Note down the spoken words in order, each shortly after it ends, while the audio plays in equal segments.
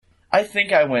I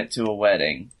think I went to a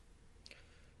wedding.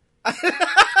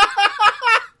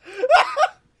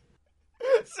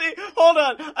 See, hold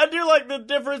on. I do like the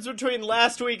difference between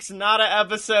last week's not a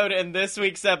episode and this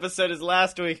week's episode is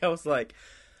last week. I was like,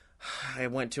 I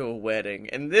went to a wedding.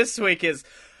 And this week is,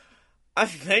 I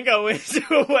think I went to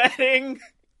a wedding.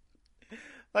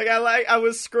 I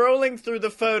was scrolling through the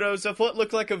photos of what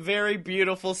looked like a very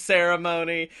beautiful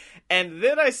ceremony. And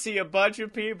then I see a bunch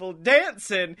of people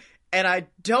dancing. And I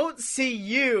don't see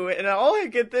you, and all I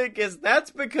can think is that's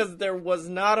because there was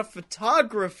not a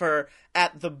photographer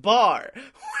at the bar,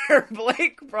 where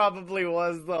Blake probably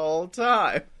was the whole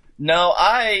time. No,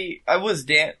 I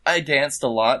danced a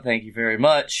lot, thank you very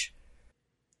much.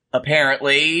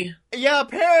 Apparently. Yeah,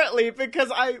 apparently,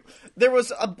 because there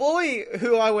was a boy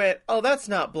who I went, oh, that's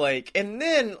not Blake, and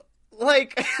then,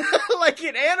 like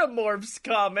an Animorphs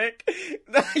comic,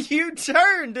 you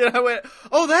turned and I went,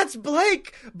 oh, that's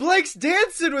Blake. Blake's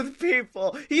dancing with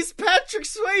people. He's Patrick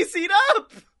Swayze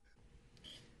up.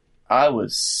 I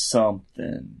was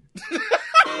something.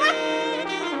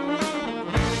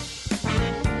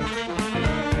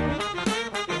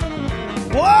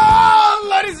 Whoa,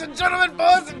 ladies and gentlemen,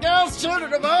 boys and girls,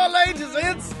 children of all ages,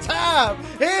 it's time.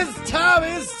 It's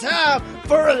time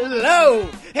for a load.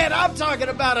 And I'm talking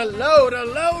about a load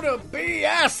of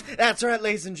BS. That's right,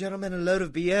 ladies and gentlemen, a load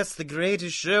of BS, the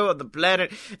greatest show on the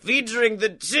planet, featuring the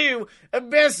two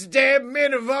best damn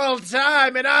men of all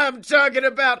time. And I'm talking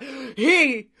about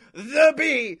the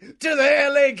B to the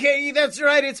L-A-K-E. That's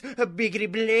right, it's a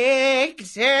Biggity Blake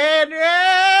Tanner.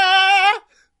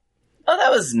 Oh,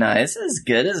 that was nice. It was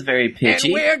good. It was very pitchy.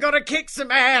 And we're gonna kick some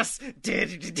ass.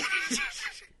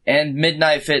 And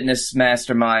Midnight Fitness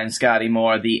Mastermind, Scottye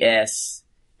Moore, the S,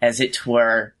 as it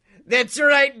were. That's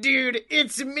right, dude.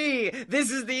 It's me. This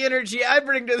is the energy I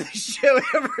bring to the show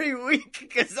every week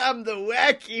because I'm the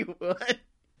wacky one.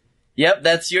 Yep,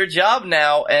 that's your job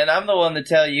now, and I'm the one to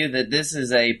tell you that this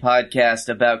is a podcast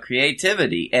about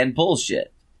creativity and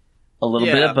bullshit. A little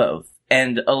bit of both,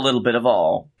 and a little bit of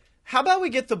all. How about we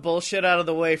get the bullshit out of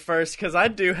the way first, because I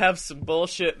do have some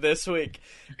bullshit this week.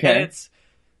 Okay. And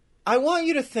I want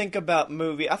you to think about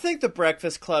I think The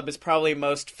Breakfast Club is probably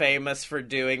most famous for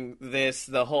doing this,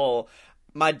 the whole,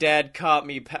 my dad caught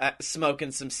me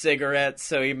smoking some cigarettes,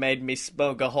 so he made me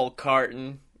smoke a whole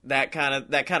carton. That kind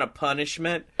of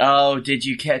punishment. Oh, did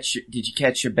you catch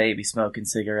your baby smoking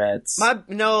cigarettes?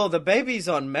 No, the baby's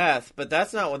on meth, but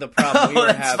that's not what the problem we were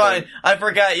having. That's fine. I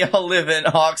forgot y'all live in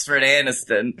Oxford,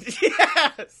 Anniston.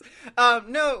 Yes.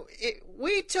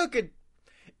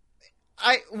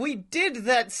 We did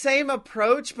that same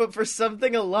approach, but for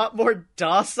something a lot more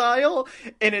docile,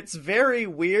 and it's very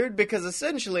weird because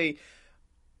essentially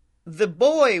the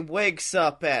boy wakes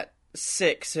up at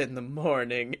 6 in the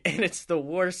morning, and it's the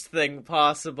worst thing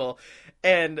possible.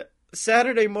 And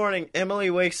Saturday morning, Emily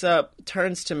wakes up,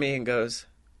 turns to me, and goes,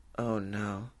 "Oh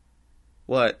no.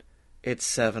 What? It's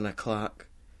 7 o'clock.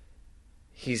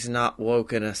 He's not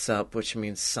woken us up, which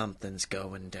means something's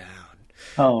going down."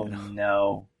 Oh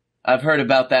no. I've heard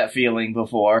about that feeling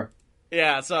before.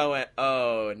 Yeah, so I went,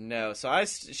 oh no. So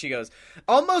she goes,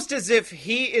 almost as if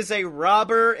he is a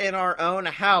robber in our own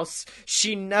house,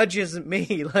 she nudges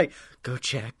me like, go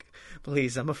check.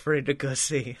 Please, I'm afraid to go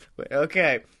see.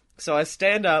 Okay, so I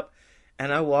stand up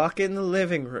and I walk in the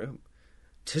living room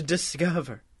to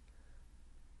discover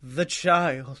the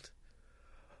child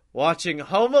watching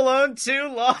Home Alone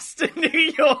 2 Lost in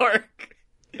New York.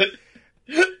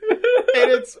 And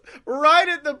it's right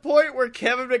at the point where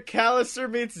Kevin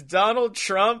McAllister meets Donald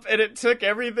Trump, and it took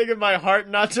everything in my heart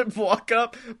not to walk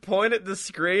up, point at the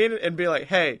screen, and be like,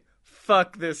 hey,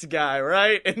 fuck this guy,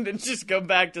 right? And then just go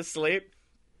back to sleep.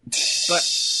 But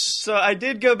so I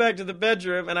did go back to the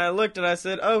bedroom, and I looked, and I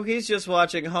said, oh, he's just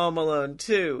watching Home Alone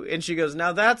 2. And she goes,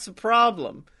 now that's a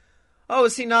problem. Oh,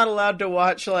 is he not allowed to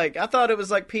watch, I thought it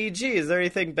was PG. Is there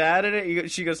anything bad in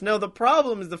it? She goes, no, the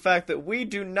problem is the fact that we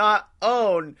do not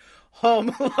own Home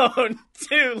Alone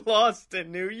 2 Lost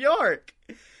in New York.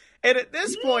 And at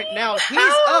this point, now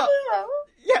he's up.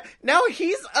 Yeah, now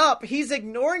he's up. He's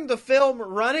ignoring the film,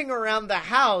 running around the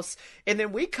house. And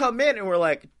then we come in and we're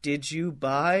like, did you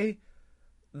buy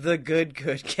the good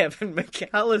Kevin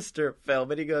McAllister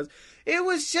film? And he goes, it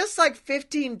was just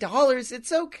 $15.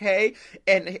 It's okay.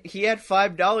 And he had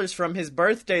 $5 from his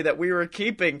birthday that we were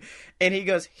keeping. And he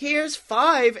goes, here's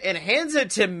 $5, and hands it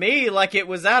to me like it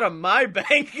was out of my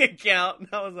bank account. And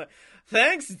I was like,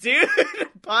 thanks, dude.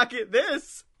 Pocket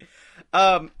this.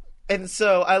 And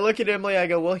so I look at Emily, I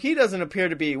go, well, he doesn't appear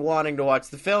to be wanting to watch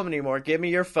the film anymore. Give me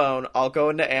your phone. I'll go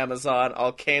into Amazon.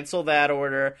 I'll cancel that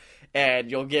order,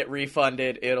 and you'll get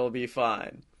refunded. It'll be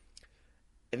fine.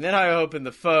 And then I open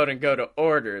the phone and go to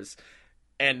orders.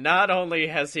 And not only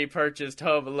has he purchased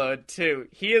Home Alone 2,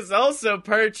 he has also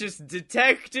purchased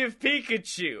Detective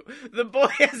Pikachu. The boy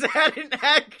has had an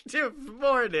active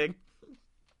morning.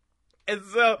 And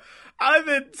so I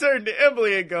then turn to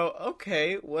Emily and go,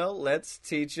 okay, well, let's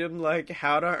teach him, like,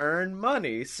 how to earn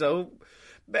money. So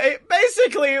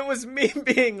basically it was me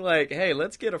being like, hey,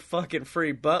 let's get a fucking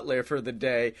free butler for the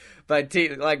day by,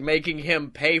 making him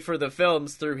pay for the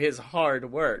films through his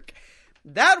hard work.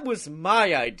 That was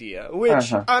my idea,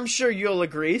 which I'm sure you'll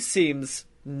agree seems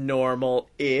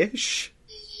normal-ish.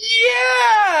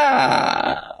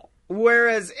 Yeah!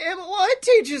 Whereas, it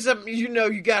teaches him,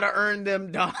 you gotta earn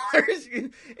them dollars.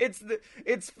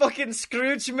 It's fucking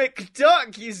Scrooge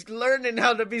McDuck. He's learning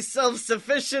how to be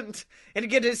self-sufficient and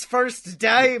get his first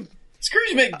dime.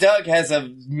 Scrooge McDuck has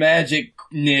a magic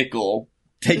nickel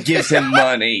that gives him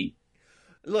money.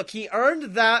 Look, he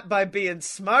earned that by being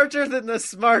smarter than the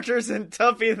smarters and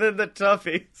toughy than the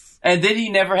toughies. And then he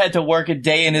never had to work a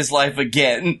day in his life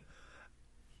again.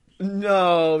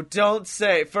 No, don't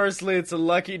say. Firstly, it's a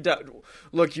lucky duck.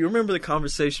 Look, you remember the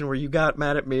conversation where you got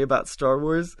mad at me about Star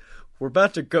Wars? We're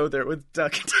about to go there with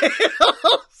DuckTales.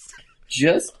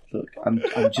 I'm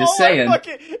just saying.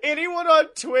 Anyone on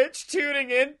Twitch tuning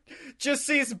in just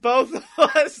sees both of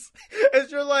us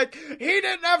as you're like, he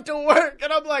didn't have to work.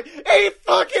 And I'm like, he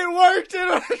fucking worked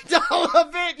and earned all of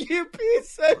it, you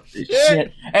piece of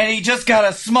shit. And he just got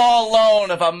a small loan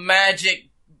of a magic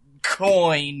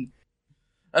coin.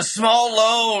 A small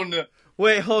loan.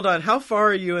 Wait, hold on. How far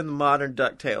are you in the modern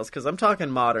DuckTales? Because I'm talking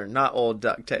modern, not old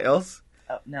DuckTales.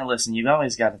 Now listen, you've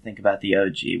always got to think about the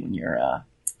OG when you're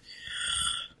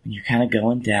kind of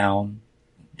going down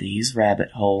these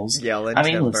rabbit holes. Yelling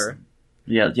timber. Listen,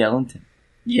 yelling timber.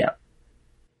 Yeah.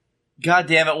 God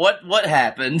damn it, what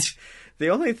happened? The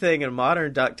only thing in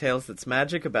modern DuckTales that's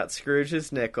magic about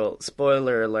Scrooge's nickel,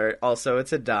 spoiler alert, also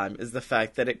it's a dime, is the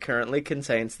fact that it currently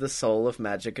contains the soul of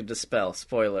Magica Dispel,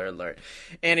 spoiler alert.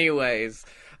 Anyways,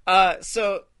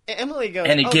 so Emily goes...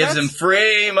 And it gives him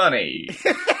free money.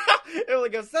 Emily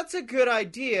goes, that's a good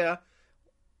idea,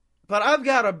 but I've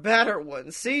got a better one.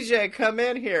 CJ, come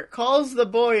in here, calls the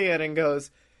boy in and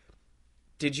goes,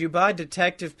 did you buy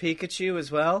Detective Pikachu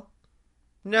as well?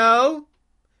 No.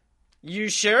 You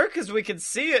sure? Because we can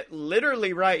see it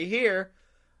literally right here.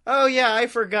 Oh, yeah, I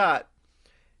forgot.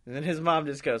 And then his mom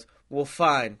just goes, well,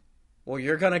 fine. Well,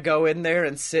 you're going to go in there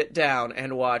and sit down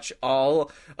and watch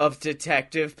all of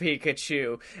Detective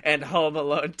Pikachu and Home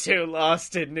Alone 2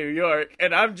 Lost in New York.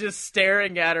 And I'm just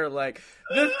staring at her like,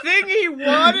 the thing he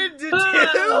wanted to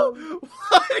do?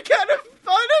 What kind of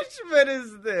punishment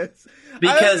is this?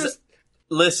 Because,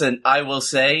 listen, I will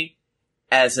say,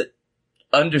 as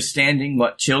understanding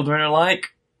what children are like,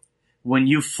 when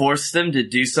you force them to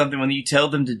do something, when you tell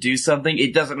them to do something,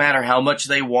 it doesn't matter how much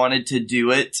they wanted to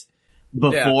do it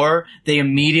before, they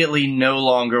immediately no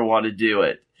longer want to do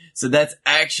it. So that's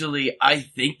actually, I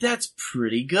think that's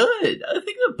pretty good. I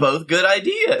think they're both good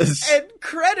ideas. And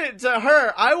credit to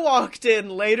her, I walked in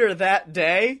later that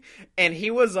day, and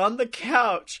he was on the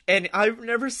couch, and I've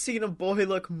never seen a boy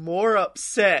look more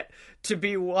upset to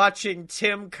be watching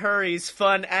Tim Curry's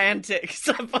fun antics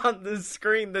up on the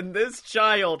screen than this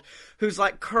child who's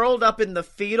like curled up in the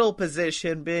fetal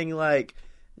position being like,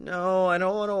 no, I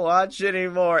don't want to watch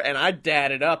anymore. And I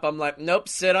dadded up. I'm like, nope,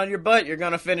 sit on your butt. You're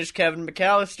going to finish Kevin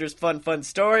McAllister's fun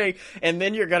story, and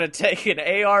then you're going to take an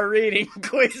AR reading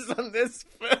quiz on this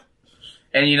film.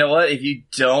 And you know what? If you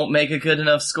don't make a good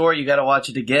enough score, you got to watch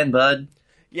it again, bud.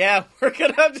 Yeah, we're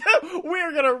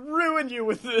gonna ruin you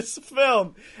with this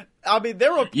film. I mean,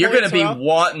 there were points you're gonna be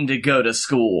wanting to go to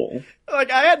school.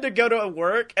 Like, I had to go to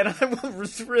work, and I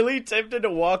was really tempted to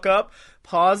walk up,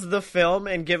 pause the film,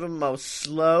 and give him a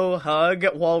slow hug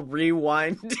while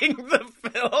rewinding the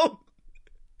film.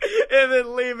 And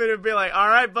then leave it and be like, all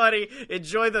right, buddy,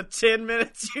 enjoy the 10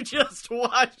 minutes you just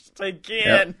watched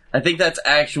again. Yep. I think that's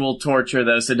actual torture,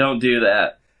 though, so don't do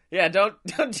that. Yeah, don't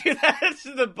do that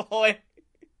to the boy.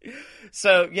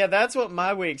 So, yeah, that's what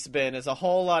my week's been, is a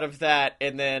whole lot of that.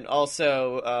 And then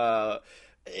also,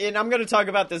 and I'm going to talk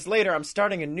about this later, I'm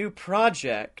starting a new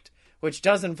project, which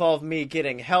does involve me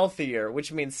getting healthier,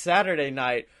 which means Saturday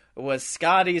night was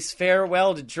Scottye's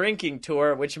farewell to drinking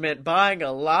tour, which meant buying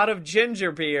a lot of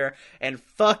ginger beer and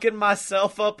fucking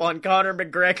myself up on Conor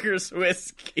McGregor's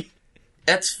whiskey.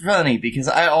 That's funny, because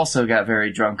I also got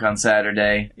very drunk on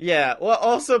Saturday. Yeah, well,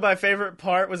 also my favorite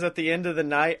part was at the end of the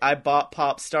night, I bought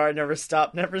Popstar Never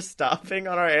Stop, Never Stopping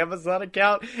on our Amazon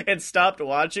account and stopped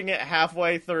watching it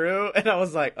halfway through, and I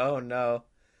was like, oh no,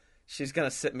 she's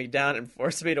gonna sit me down and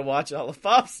force me to watch all of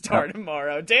Popstar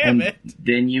tomorrow, damn it.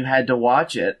 Then you had to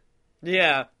watch it.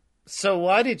 Yeah. So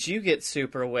why did you get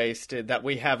super wasted that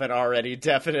we haven't already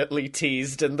definitely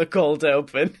teased in the cold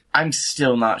open? I'm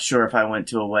still not sure if I went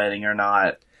to a wedding or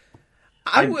not.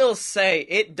 I will say,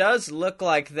 it does look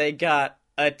like they got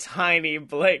a tiny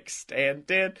Blake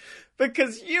stand-in,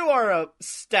 because you are a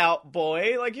stout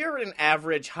boy. Like, you're an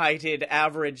average-heighted,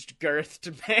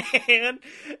 average-girthed man,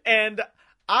 and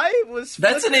I was...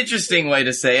 That's an interesting way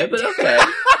to say it, but okay.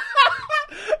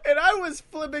 And I was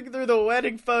flipping through the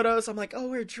wedding photos. I'm like,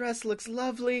 oh, her dress looks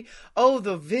lovely. Oh,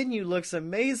 the venue looks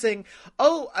amazing.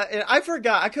 Oh, I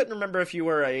forgot. I couldn't remember if you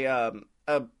were a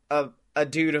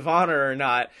dude of honor or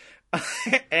not.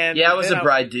 And yeah, I was a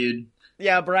bride dude.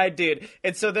 Yeah, bride dude.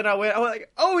 And so then I was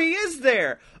like, oh, he is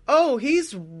there. Oh,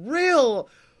 he's real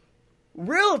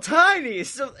tiny.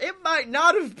 So it might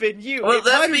not have been you. Well,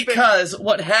 that's because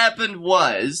what happened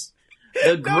was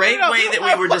the great way that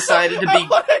we were decided to be. I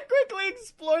want to quickly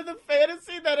explore the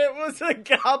fantasy that it was a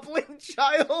goblin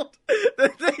child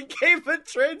that they gave a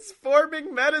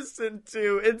transforming medicine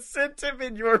to and sent him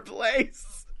in your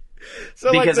place.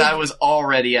 So because I was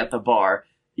already at the bar.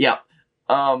 Yeah.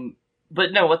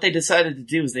 But no, what they decided to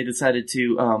do is they decided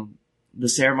to, the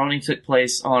ceremony took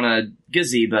place on a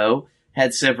gazebo,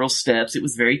 had several steps. It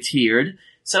was very tiered.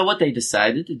 So what they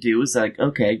decided to do was like,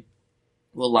 okay,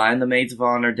 we'll line the maids of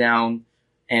honor down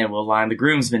and we'll line the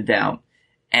groomsmen down.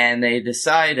 And they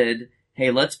decided,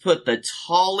 hey, let's put the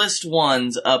tallest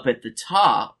ones up at the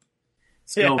top.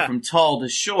 Let's go from tall to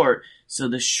short. So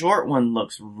the short one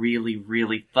looks really,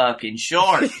 really fucking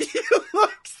short. You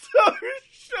look so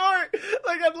short.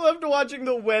 Like, I'd love to watching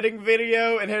the wedding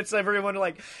video and it's everyone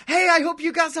like, hey, I hope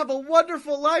you guys have a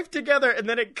wonderful life together. And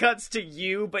then it cuts to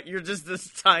you, but you're just this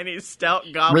tiny, stout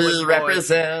goblin We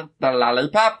represent the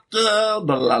lollipop girl,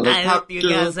 the lollipop I hope you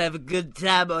guys have a good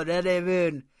time on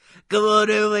honeymoon. Come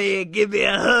on over here and give me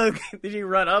a hug. Then you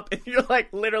run up and you're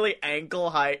like literally ankle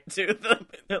height to them.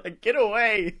 And they're like, get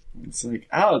away. It's like,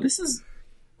 oh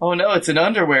no, it's an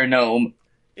underwear gnome.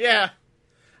 Yeah.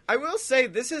 I will say,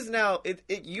 this is now,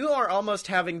 you are almost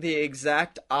having the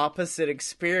exact opposite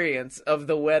experience of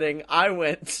the wedding I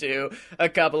went to a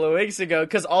couple of weeks ago,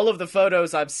 because all of the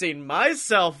photos I've seen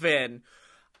myself in,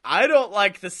 I don't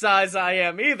like the size I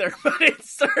am either, but it's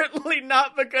certainly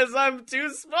not because I'm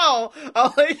too small.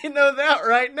 I'll let you know that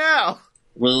right now.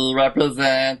 We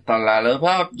represent the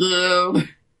lollipop girl.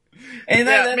 And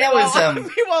that was,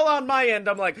 meanwhile, on my end,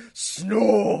 I'm like,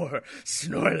 snore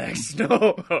like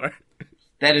snore.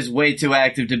 That is way too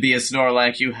active to be a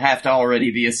Snorlax. You have to already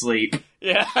be asleep.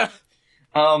 Yeah.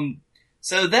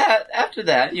 So after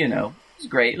that, it was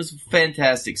great. It was a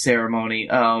fantastic ceremony.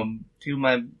 Two of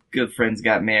my good friends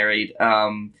got married.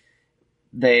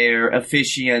 Their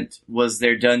officiant was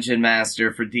their dungeon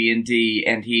master for D&D,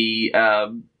 and he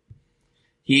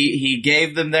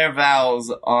gave them their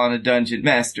vows on a dungeon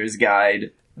master's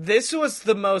guide. This was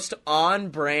the most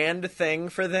on-brand thing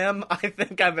for them I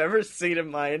think I've ever seen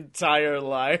in my entire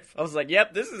life. I was like,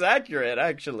 yep, this is accurate,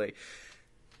 actually.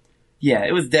 Yeah,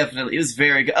 it was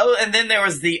very good. Oh, and then there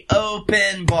was the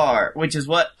open bar, which is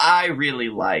what I really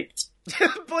liked.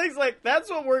 Blake's like, that's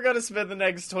what we're going to spend the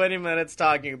next 20 minutes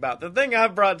talking about. The thing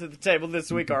I've brought to the table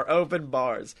this week are open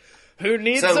bars. Who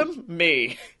needs them?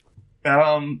 Me.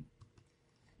 You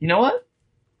know what?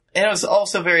 And it was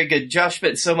also very good. Josh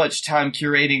spent so much time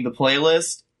curating the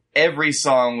playlist. Every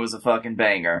song was a fucking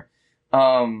banger.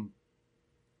 But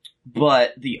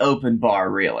the open bar,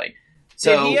 really.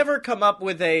 So, did he ever come up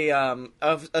with a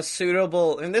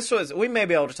suitable, and we may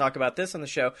be able to talk about this on the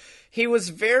show, he was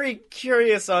very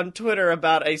curious on Twitter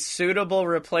about a suitable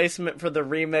replacement for the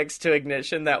remix to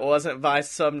Ignition that wasn't by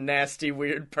some nasty,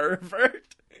 weird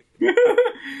pervert.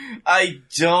 I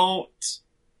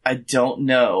don't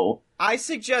know. I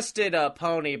suggested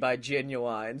Pony by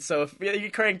Genuine, so if you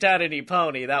cranked out any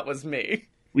Pony, that was me.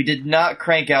 We did not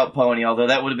crank out Pony, although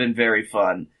that would have been very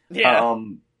fun. Yeah.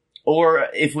 Or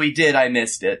if we did, I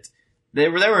missed it.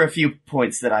 There were a few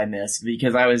points that I missed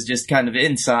because I was just kind of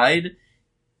inside.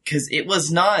 Because it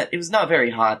was not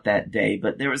very hot that day,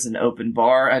 but there was an open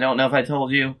bar. I don't know if I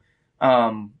told you.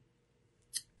 And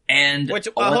which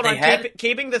hold on,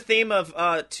 keeping the theme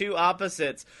of two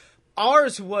opposites.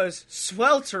 Ours was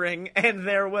sweltering, and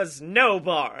there was no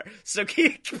bar. So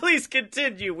please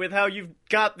continue with how you've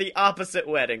got the opposite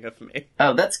wedding of me.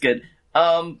 Oh, that's good.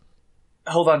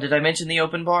 Hold on, did I mention the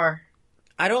open bar?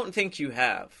 I don't think you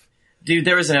have. Dude,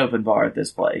 there was an open bar at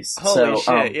this place. Holy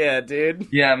shit, yeah, dude.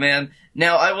 Yeah, man.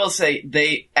 Now, I will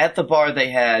say, at the bar they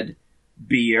had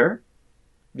beer,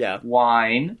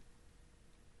 wine,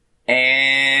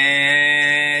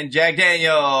 and Jack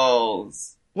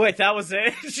Daniels. Wait, that was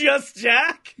it? Just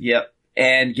Jack? Yep.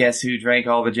 And guess who drank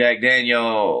all the Jack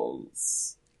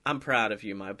Daniels? I'm proud of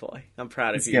you, my boy. I'm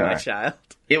proud of you, my child.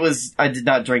 I did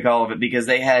not drink all of it because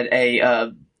they had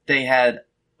a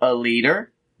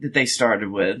liter that they started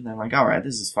with. And I'm like, all right,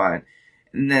 this is fine.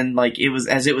 And then, like,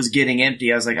 as it was getting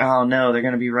empty, I was like, oh no, they're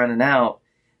going to be running out.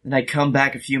 And I come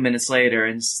back a few minutes later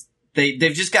and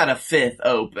they've just got a fifth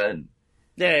open.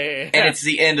 Yeah. And it's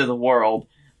the end of the world.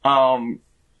 So,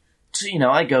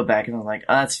 I go back and I'm like,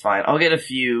 oh, that's fine. I'll get a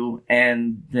few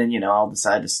and then, I'll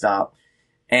decide to stop.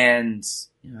 And,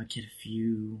 I get a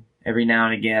few every now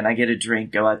and again. I get a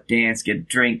drink, go out, dance, get a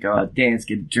drink, go out, dance,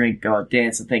 get a drink, go out,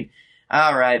 dance. I think,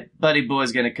 all right, buddy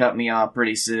boy's going to cut me off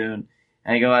pretty soon.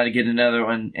 And I go out and get another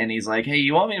one and he's like, hey,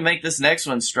 you want me to make this next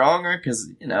one stronger? Cause,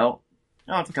 I don't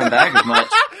have to come back as much.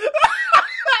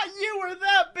 You were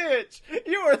that bitch.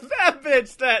 You were that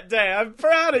bitch that day. I'm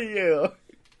proud of you.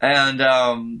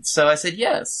 And, so I said,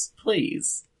 yes,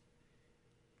 please.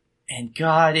 And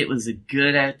God, it was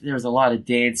there was a lot of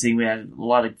dancing. We had a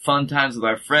lot of fun times with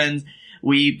our friends.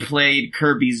 We played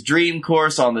Kirby's Dream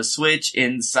Course on the Switch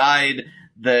inside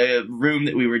the room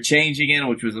that we were changing in,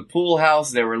 which was a pool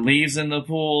house. There were leaves in the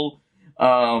pool.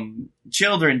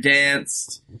 Children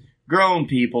danced. Grown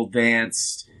people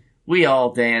danced. We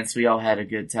all danced. We all had a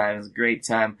good time. It was a great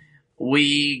time.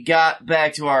 We got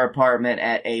back to our apartment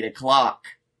at 8 o'clock.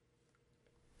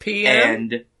 PM?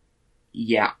 And,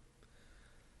 yeah.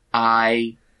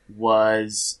 I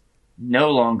was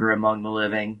no longer among the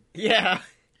living. Yeah.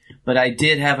 But I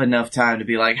did have enough time to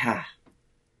be like, And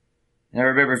I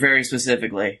remember very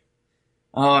specifically,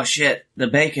 oh shit, the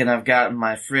bacon I've got in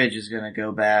my fridge is gonna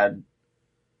go bad.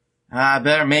 I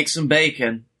better make some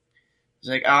bacon. It's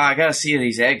like, I gotta see if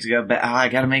these eggs go bad. I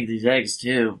gotta make these eggs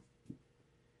too.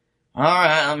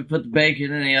 Alright, let me put the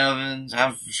bacon in the oven.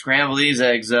 I'll scramble these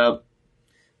eggs up.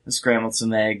 I scrambled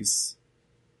some eggs.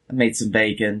 I made some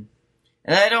bacon.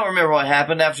 And I don't remember what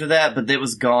happened after that, but it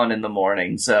was gone in the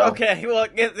morning, so. Okay, well,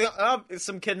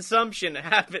 some consumption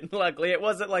happened, luckily. It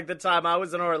wasn't like the time I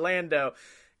was in Orlando.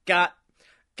 I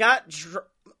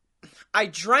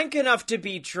drank enough to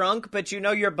be drunk, but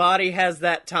your body has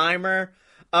that timer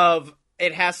of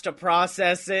it has to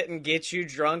process it and get you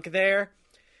drunk there.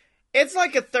 It's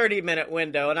like a 30-minute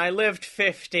window, and I lived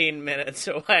 15 minutes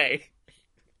away.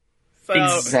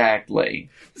 Exactly.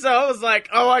 So I was like,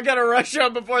 I gotta rush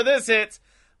up before this hits.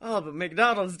 Oh, but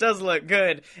McDonald's does look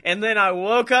good. And then I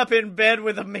woke up in bed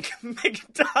with a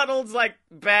McDonald's,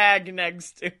 bag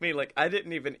next to me. I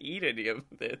didn't even eat any of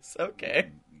this.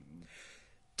 Okay.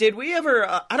 Did we ever,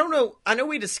 I don't know, I know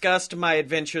we discussed my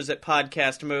adventures at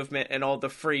Podcast Movement and all the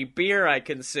free beer I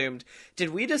consumed.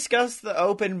 Did we discuss the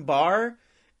open bar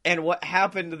and what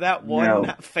happened to that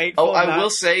one fateful night? I will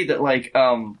say that,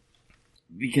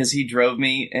 because he drove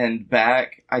me and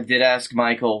back, I did ask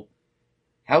Michael,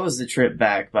 how was the trip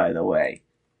back, by the way?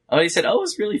 Oh, he said, it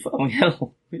was really fun.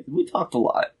 We talked a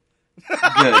lot.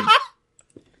 Good.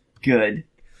 Good.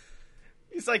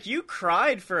 He's like, you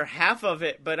cried for half of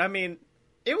it, but I mean,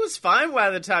 it was fine by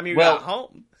the time you got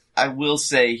home. I will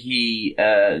say he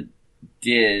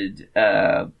did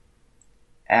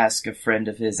ask a friend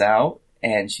of his out,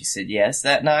 and she said yes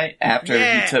that night after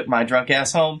he took my drunk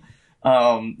ass home.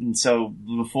 And so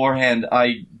beforehand,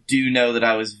 I do know that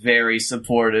I was very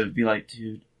supportive. Be like,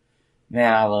 dude,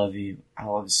 man, I love you. I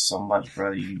love you so much,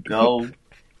 brother. You go,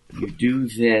 you do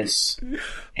this, and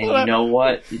you know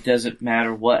what? It doesn't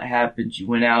matter what happens. You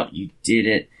went out, you did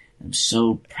it. I'm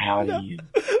so proud of you.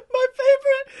 My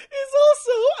favorite is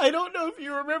also, I don't know if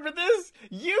you remember this,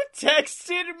 you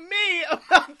texted me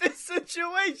about this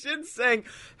situation saying,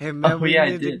 hey man, we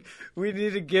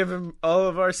need to give him all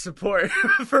of our support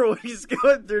for what he's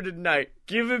going through tonight.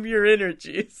 Give him your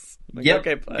energies.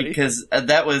 Okay, buddy. Because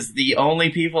that was the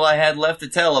only people I had left to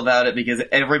tell about it because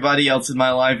everybody else in my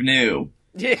life knew.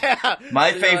 Yeah.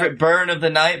 My favorite burn of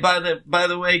the night, by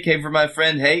the way, came from my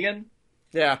friend Hagen.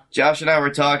 Yeah. Josh and I were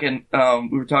talking,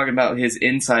 we were talking about his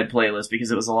Inside playlist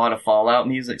because it was a lot of Fallout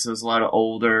music, so it was a lot of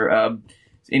older,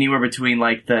 anywhere between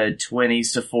the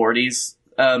 20s to 40s,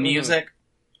 music.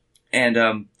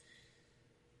 And,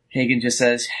 Hagen just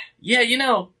says, yeah,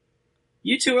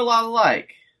 you two are a lot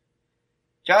alike.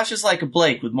 Josh is like a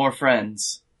Blake with more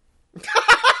friends.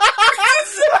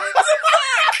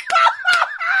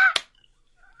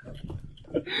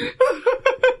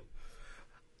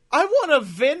 I want to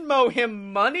Venmo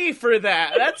him money for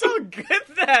that. That's how good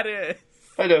that is.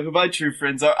 I know who my true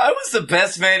friends are. I was the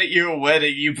best man at your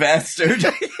wedding, you bastard.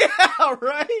 Yeah,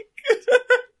 right?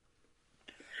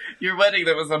 Your wedding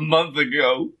that was a month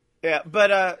ago. Yeah,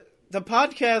 but the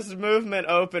Podcast Movement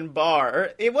open bar,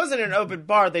 it wasn't an open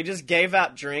bar. They just gave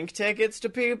out drink tickets to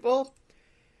people.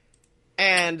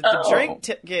 And the drink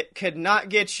ticket could not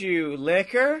get you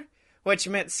liquor, which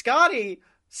meant Scottye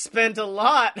spent a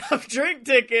lot of drink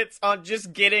tickets on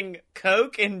just getting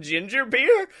Coke and ginger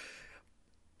beer.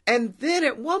 And then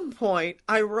at one point,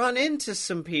 I run into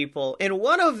some people, and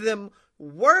one of them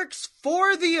works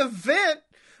for the event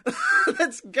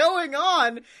that's going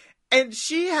on, and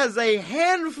she has a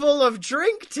handful of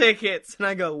drink tickets. And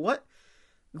I go, what?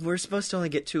 We're supposed to only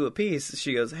get 2 apiece.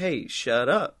 She goes, hey, shut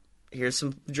up. Here's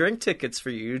some drink tickets for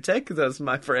you. Take those,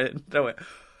 my friend. And I went,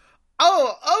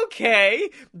 oh, okay.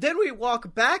 Then we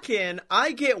walk back in.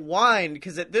 I get wine,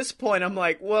 because at this point, I'm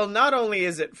like, well, not only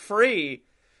is it free,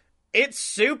 it's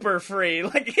super free.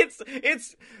 Like, it's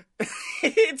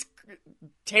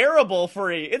terrible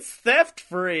free. It's theft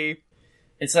free.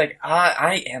 It's like,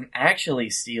 I am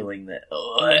actually stealing this.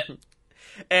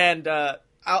 And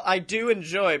I do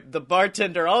enjoy, the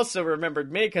bartender also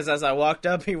remembered me, because as I walked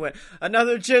up, he went,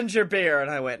 another ginger beer.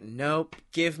 And I went, nope,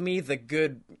 give me the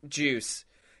good juice.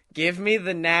 Give me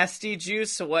the nasty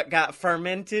juice, what got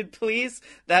fermented, please.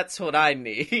 That's what I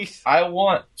need.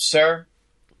 Sir,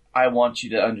 I want you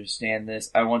to understand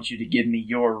this. I want you to give me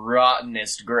your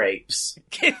rottenest grapes.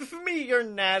 Give me your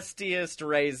nastiest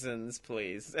raisins,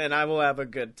 please, and I will have a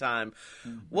good time.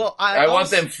 Well, I want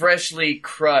them freshly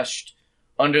crushed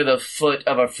under the foot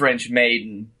of a French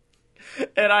maiden.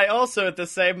 And I also, at the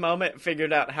same moment,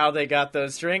 figured out how they got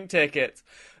those drink tickets.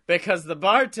 Because the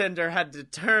bartender had to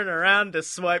turn around to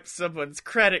swipe someone's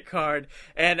credit card,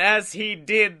 and as he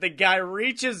did, the guy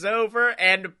reaches over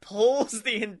and pulls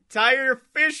the entire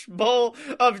fishbowl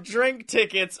of drink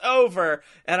tickets over,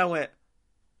 and I went,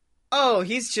 oh,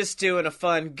 he's just doing a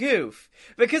fun goof.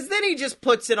 Because then he just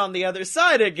puts it on the other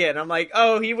side again. I'm like,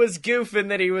 oh, he was goofing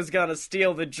that he was gonna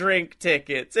steal the drink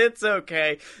tickets. It's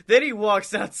okay. Then he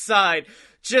walks outside,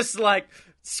 just like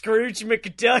Scrooge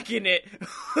McDuck in it,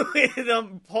 with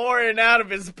them pouring out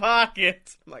of his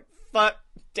pocket. I'm like, fuck,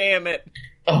 damn it.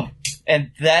 Oh,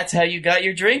 and that's how you got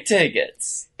your drink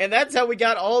tickets. And that's how we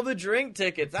got all the drink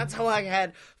tickets. That's how I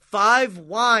had 5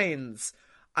 wines.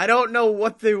 I don't know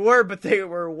what they were, but they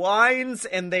were wines,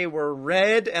 and they were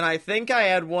red, and I think I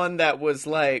had one that was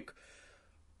like,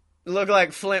 looked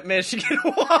like Flint, Michigan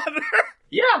water.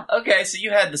 Yeah, okay, so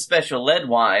you had the special lead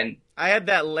wine. I had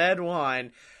that lead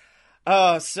wine.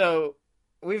 So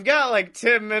we've got like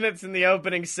 10 minutes in the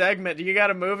opening segment. Do you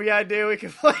got a movie idea we can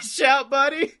flesh out,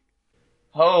 buddy?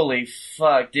 Holy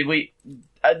fuck. Did we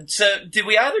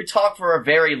either talk for a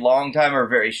very long time or a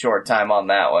very short time on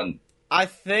that one? I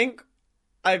think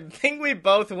we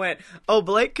both went, oh,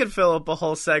 Blake could fill up a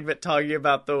whole segment talking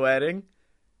about the wedding.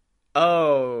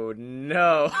 Oh,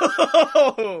 no.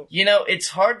 You know, it's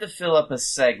hard to fill up a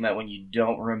segment when you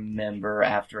don't remember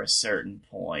after a certain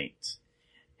point.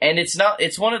 And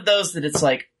it's one of those that it's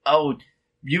like, oh,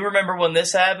 you remember when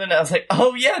this happened? I was like,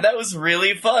 oh yeah, that was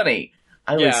really funny.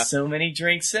 I was so many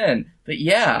drinks in. But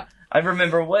yeah, I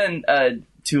remember when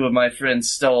 2 of my friends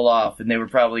stole off and they were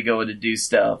probably going to do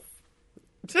stuff.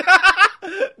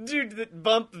 Dude,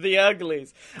 bump the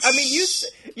uglies. I mean,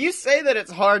 you say that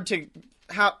it's hard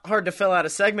to fill out a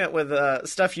segment with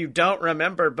stuff you don't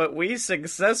remember, but we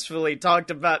successfully talked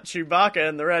about Chewbacca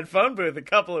in the red phone booth a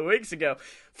couple of weeks ago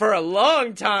for a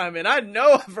long time, and I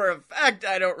know for a fact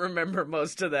I don't remember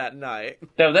most of that night.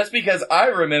 No, that's because I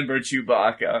remember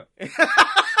Chewbacca.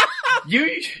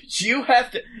 You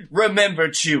have to remember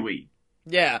Chewie.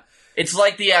 Yeah. It's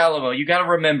like the Alamo. You gotta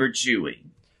remember Chewie.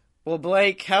 Well,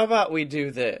 Blake, how about we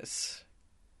do this?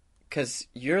 'Cause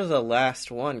you're the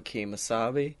last one,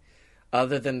 Kemosabe.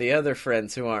 Other than the other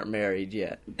friends who aren't married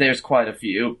yet. There's quite a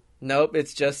few. Nope,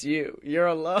 it's just you. You're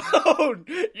alone.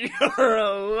 You're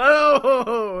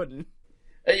alone.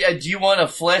 Do you want to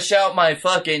flesh out my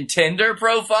fucking Tinder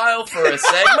profile for a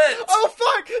segment? Oh,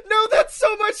 fuck! No, that's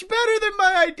so much better than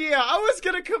my idea! I was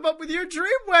gonna come up with your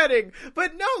dream wedding!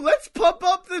 But no, let's pump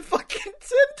up the fucking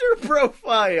Tinder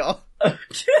profile! Alright,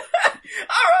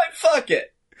 fuck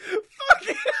it!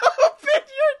 Fucking open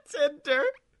your Tinder!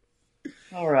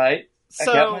 Alright,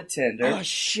 so, I got my Tinder. Oh,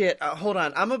 shit. Hold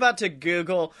on. I'm about to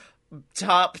Google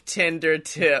top Tinder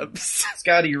tips.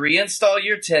 Scottye, reinstall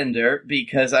your Tinder,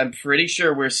 because I'm pretty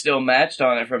sure we're still matched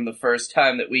on it from the first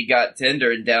time that we got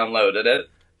Tinder and downloaded it.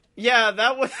 Yeah,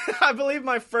 that was, I believe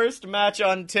my first match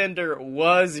on Tinder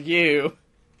was you.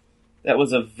 That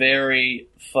was a very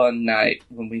fun night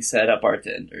when we set up our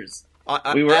Tinders.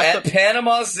 We were at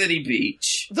Panama City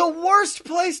Beach. The worst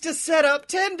place to set up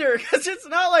Tinder, because it's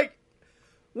not like,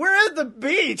 we're at the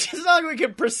beach. It's not like we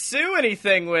can pursue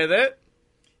anything with it.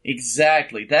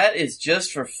 Exactly. That is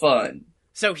just for fun.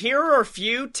 So here are a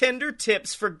few Tinder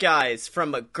tips for guys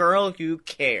from a girl who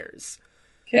cares.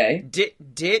 Okay.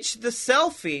 Ditch the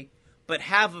selfie, but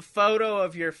have a photo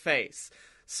of your face.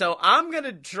 So I'm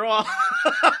gonna draw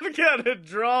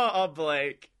a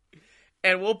Blake,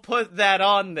 and we'll put that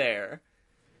on there.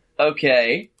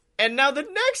 Okay. And now the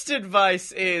next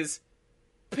advice is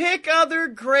pick other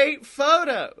great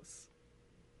photos.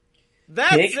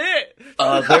 That's it.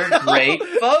 Other great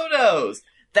photos.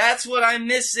 That's what I'm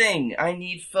missing. I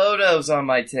need photos on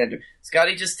my Tinder.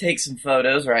 Scottye, just take some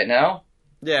photos right now.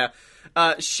 Yeah.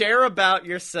 Share about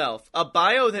yourself. A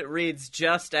bio that reads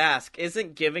 "Just ask"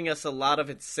 isn't giving us a lot of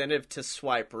incentive to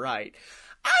swipe right.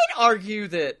 I'd argue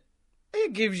that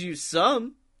it gives you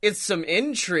some. It's some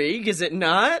intrigue, is it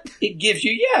not? It gives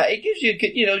you,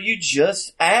 you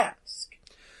just ask.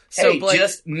 So, hey, Blake,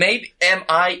 maybe, am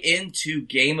I into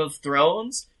Game of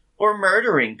Thrones or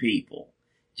murdering people?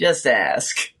 Just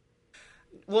ask.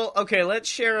 well, okay, let's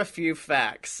share a few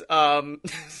facts.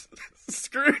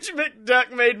 Scrooge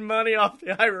McDuck made money off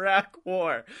the Iraq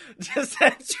War. Just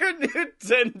that's your new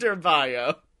Tinder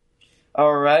bio.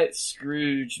 Alright,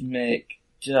 Scrooge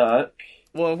McDuck.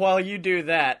 Well, while you do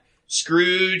that,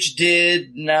 Scrooge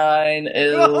did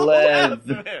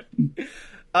 9/11.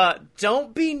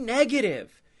 Don't be negative.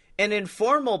 An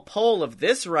informal poll of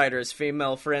this writer's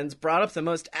female friends brought up the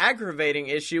most aggravating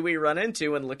issue we run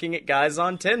into when looking at guys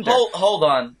on Tinder. Hold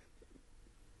on.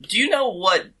 Do you know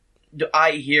what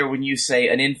I hear when you say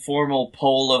an informal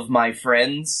poll of my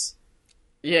friends?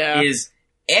 Yeah. Is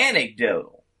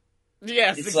anecdotal.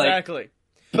 Yes, it's exactly.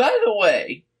 By the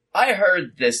way, I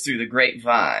heard this through the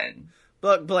grapevine.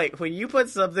 Look, Blake, when you put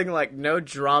something like "no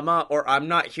drama" or "I'm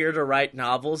not here to write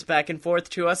novels" back and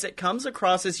forth to us, it comes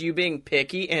across as you being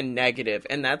picky and negative,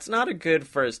 and that's not a good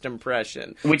first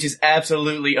impression. Which is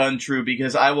absolutely untrue,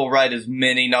 because I will write as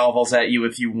many novels at you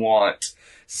if you want.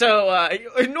 So,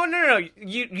 no,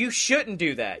 you shouldn't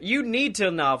do that. You need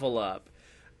to novel up.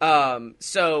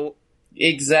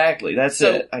 Exactly, that's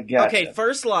it. I got Okay,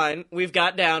 first line we've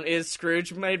got down is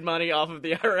Scrooge made money off of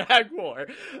the Iraq War.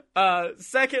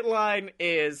 Second line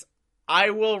is I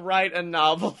will write a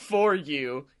novel for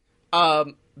you.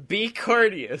 Be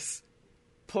courteous,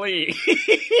 please.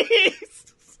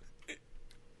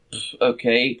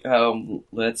 Okay,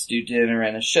 let's do dinner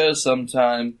and a show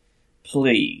sometime.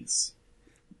 Please.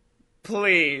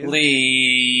 Please.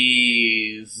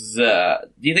 Please. Do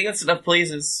you think that's enough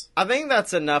pleases? I think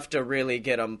that's enough to really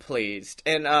get them pleased.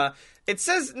 And it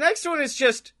says, next one is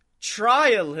just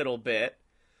try a little bit,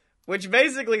 which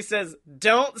basically says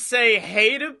don't say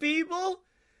hey to people.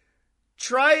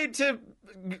 Try to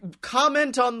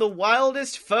comment on the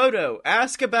wildest photo.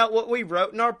 Ask about what we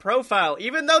wrote in our profile,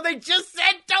 even though they just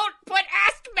said don't put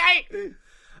ask me.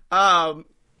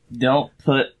 Don't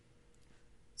put...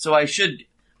 So I should...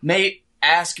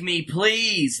 ask me,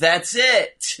 please. That's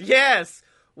it. Yes.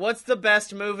 What's the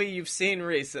best movie you've seen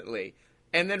recently?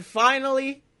 And then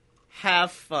finally,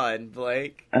 have fun,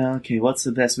 Blake. Okay, what's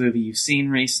the best movie you've seen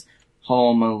recently?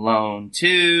 Home Alone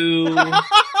 2.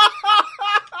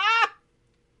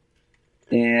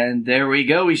 And there we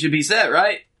go. We should be set,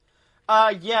 right?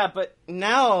 Yeah, but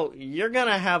now you're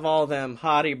gonna have all them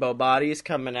hottie bobodies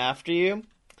coming after you.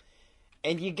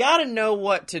 And you gotta know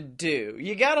what to do.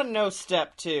 You gotta know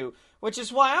step 2. Which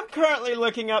is why I'm currently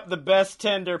looking up the best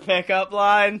Tinder pickup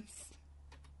lines.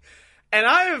 And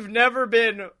I have never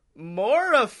been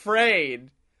more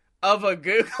afraid of a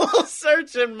Google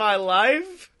search in my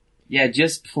life. Yeah,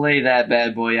 just play that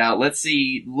bad boy out. Let's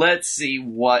see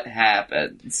what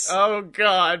happens. Oh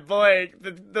God, Blake,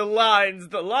 the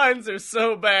lines are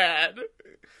so bad.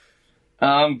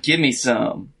 Give me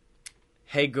some.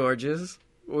 Hey, gorgeous,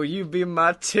 will you be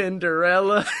my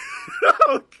Tinderella?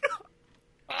 Oh God.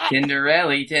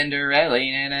 Tinderelli, Tinderelli.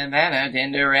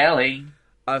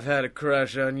 I've had a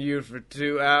crush on you for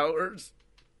 2 hours.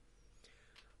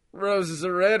 Roses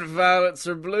are red, violets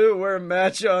are blue. We're a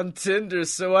match on Tinder,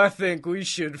 so I think we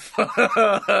should fuck.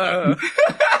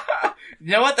 You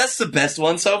know what? That's the best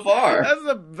one so far. That's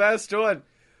the best one.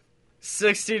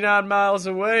 69 miles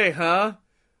away, huh?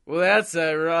 Well, that's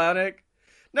ironic.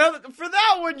 Now, for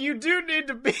that one, you do need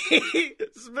to be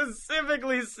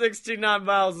specifically 69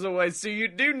 miles away, so you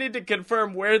do need to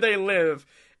confirm where they live,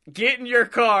 get in your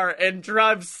car, and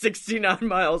drive 69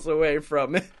 miles away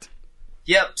from it.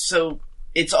 Yep, so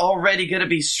it's already gonna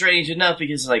be strange enough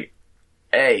because, like,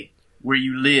 hey, where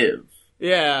you live?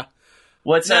 Yeah.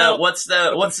 What's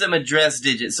them address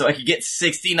digits so I could get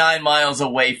 69 miles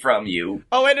away from you?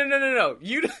 Oh, wait, no.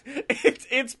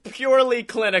 It's purely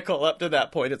clinical up to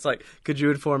that point. It's like, could you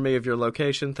inform me of your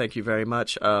location? Thank you very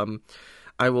much. I'm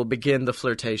I will begin the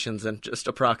flirtations in just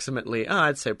approximately,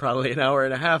 I'd say probably an hour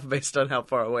and a half based on how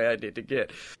far away I need to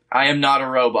get. I am not a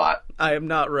robot. I am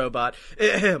not robot.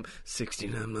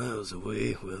 69 miles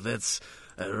away. Well, that's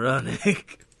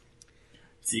ironic.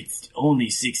 Only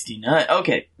 69.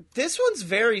 Okay. This one's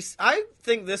I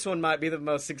think this one might be the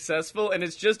most successful, and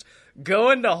it's just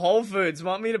going to Whole Foods.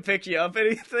 Want me to pick you up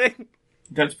anything?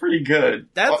 That's pretty good.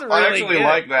 That's really I actually good.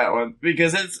 like that one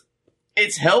because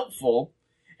it's helpful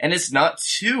and it's not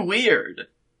too weird.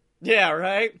 Yeah,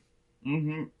 right?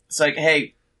 Mm-hmm. It's like,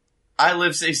 hey, I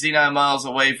live 69 miles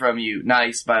away from you.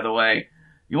 Nice, by the way.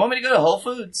 You want me to go to Whole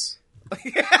Foods?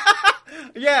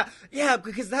 Yeah,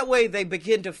 because that way they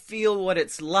begin to feel what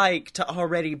it's like to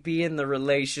already be in the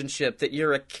relationship, that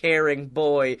you're a caring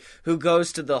boy who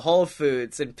goes to the Whole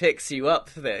Foods and picks you up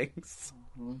things.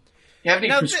 Mm-hmm. You have any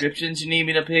prescriptions you need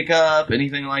me to pick up?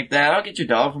 Anything like that? I'll get your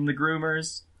dog from the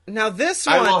groomers. Now this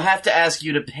one... I will have to ask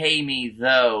you to pay me,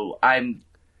 though. I'm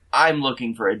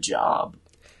looking for a job.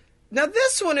 Now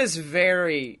this one is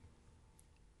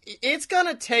it's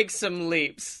gonna take some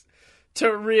leaps to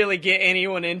really get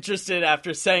anyone interested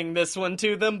after saying this one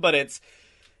to them, but it's,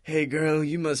 hey girl,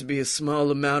 you must be a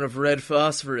small amount of red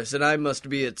phosphorus, and I must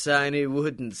be a tiny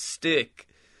wooden stick,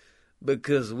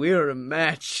 because we're a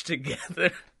match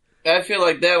together. I feel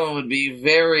like that one would be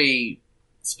very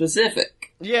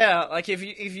specific. Yeah, like if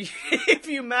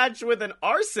you match with an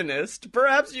arsonist,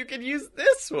 perhaps you could use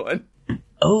this one.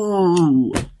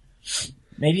 Oh,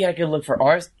 maybe I could look for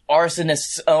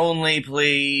arsonists only,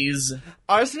 please.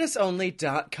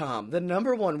 Arsonисtonly.com, the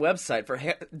 #1 website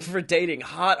for dating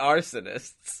hot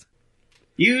arsonists.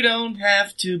 You don't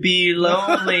have to be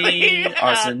lonely.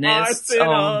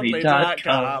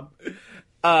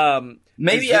 Arsonисtonly.com.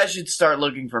 Maybe I should start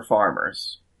looking for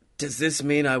farmers. Does this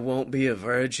mean I won't be a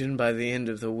virgin by the end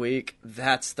of the week?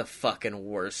 That's the fucking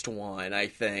worst one, I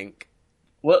think.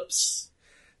 Whoops.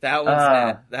 That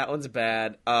one's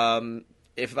bad.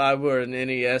 If I were an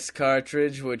NES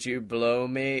cartridge, would you blow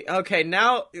me? Okay,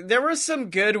 now, there were some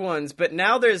good ones, but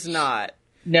now there's not.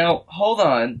 Now, hold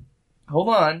on.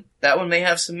 That one may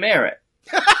have some merit.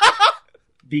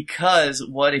 Because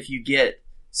what if you get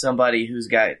somebody who's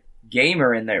got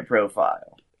gamer in their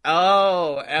profile?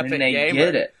 Oh, epic and they gamer.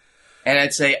 get it. And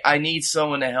I'd say, I need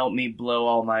someone to help me blow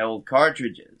all my old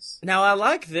cartridges. Now, I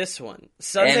like this one.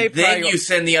 Then you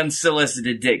send the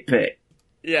unsolicited dick pic.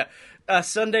 Yeah.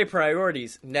 Sunday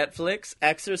priorities: Netflix,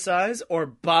 exercise, or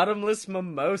bottomless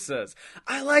mimosas.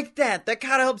 I like that. That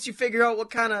kind of helps you figure out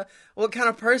what kind of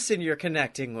person you're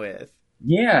connecting with.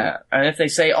 Yeah, and if they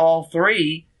say all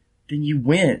three, then you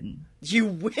win. You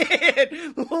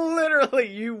win! Literally,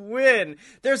 you win.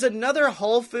 There's another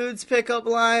Whole Foods pickup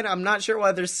line. I'm not sure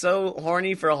why they're so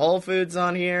horny for Whole Foods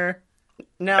on here.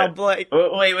 Now, Blake...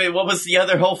 Wait, what was the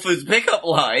other Whole Foods pickup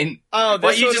line? Oh, Why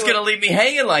are you just gonna leave me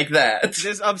hanging like that?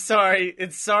 I'm sorry.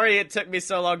 Sorry it took me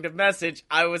so long to message.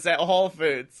 I was at Whole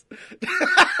Foods.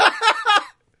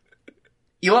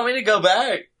 You want me to go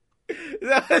back?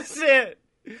 That's it.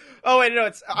 Oh, wait,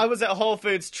 no, I was at Whole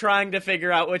Foods trying to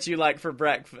figure out what you like for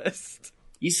breakfast.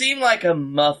 You seem like a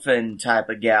muffin type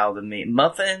of gal to me.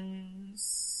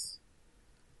 Muffins?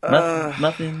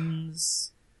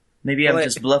 Muffins? Maybe I'm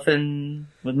just bluffing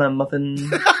with my muffin. Mike,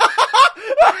 this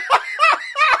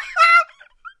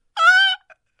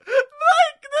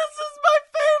is my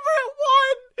favorite one!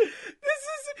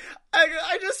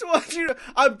 I just want you to...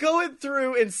 I'm going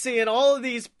through and seeing all of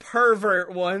these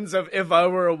pervert ones of, if I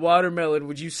were a watermelon,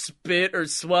 would you spit or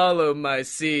swallow my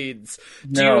seeds?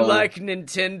 Do you like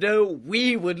Nintendo?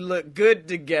 We would look good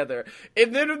together.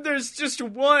 And then there's just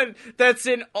one that's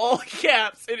in all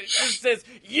caps, and it just says,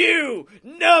 you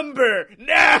number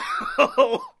now!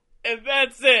 And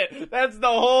that's it. That's the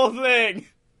whole thing.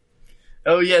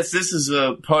 Oh yes, this is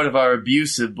a part of our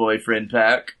abusive boyfriend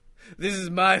pack. This is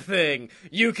my thing.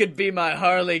 You could be my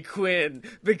Harley Quinn,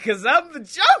 because I'm the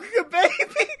Joker,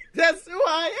 baby! That's who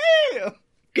I am!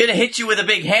 Gonna hit you with a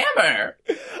big hammer!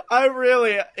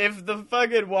 If the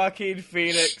fucking Joaquin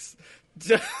Phoenix,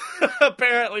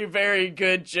 apparently very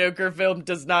good Joker film,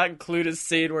 does not include a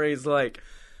scene where he's like,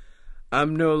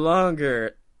 I'm no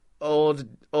longer old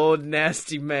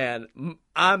nasty man.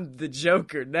 I'm the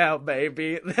Joker now,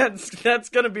 baby. That's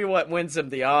gonna be what wins him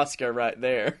the Oscar right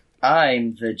there.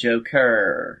 I'm the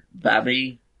Joker,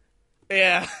 Bobby.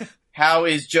 Yeah. How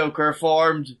is Joker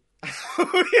formed?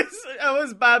 How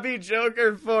is Bobby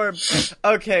Joker formed?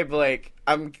 Okay, Blake,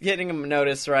 I'm getting a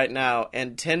notice right now,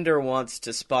 and Tinder wants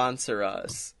to sponsor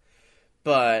us.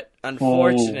 But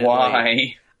unfortunately...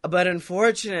 why? But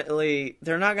unfortunately,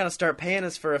 they're not going to start paying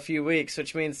us for a few weeks,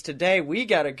 which means today we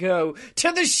gotta go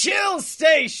to the shill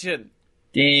station!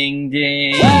 Ding,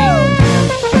 ding.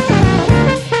 Woo!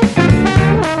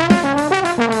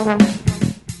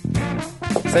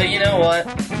 So you know what,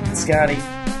 Scotty?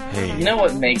 Hey. You know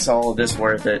what makes all of this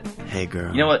worth it? Hey,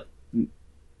 girl. You know what?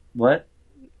 What?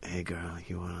 Hey, girl.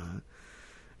 You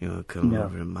wanna come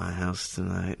over to my house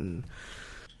tonight and...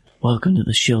 Welcome to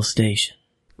the Shill Station.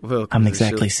 I'm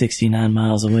exactly 69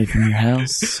 miles away from your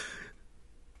house.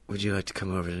 Would you like to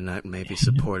come over tonight and maybe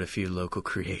support a few local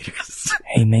creators?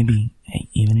 Hey, even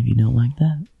if you don't like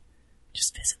that,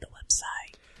 just visit the website.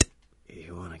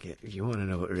 You wanna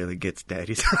know what really gets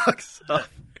Daddy's rocks off?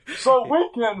 So we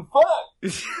can fuck!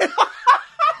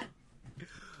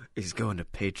 He's going to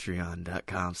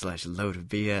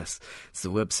patreon.com/loadofbs. It's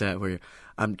the website where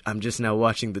I'm just now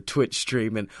watching the Twitch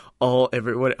stream, and all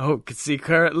everyone at home can see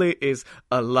currently is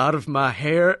a lot of my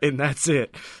hair, and that's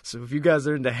it. So if you guys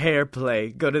are into hair play,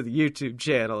 go to the YouTube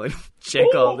channel and check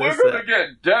all this out. We're gonna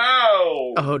get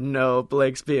down! Oh no,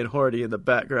 Blake's being horny in the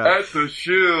background. At the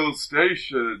Shill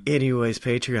Station. Anyways,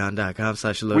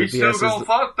 patreon.com/loadofbs We still gonna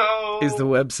fuck though! is the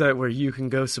website where you can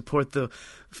go support the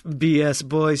BS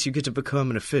boys. You get to become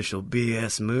an official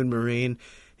BS Moon Marine,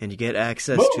 and you get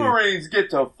access Moon Marines get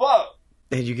to fuck!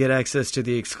 And you get access to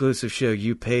the exclusive show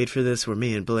You Paid For This, where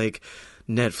me and Blake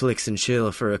Netflix and chill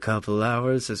for a couple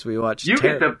hours as we watch... You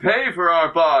get to pay for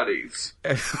our bodies!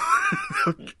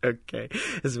 Okay.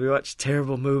 As we watch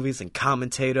terrible movies and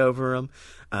commentate over them.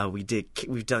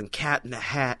 We've done Cat in the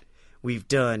Hat. We've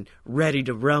done Ready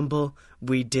to Rumble.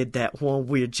 We did that one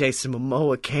weird Jason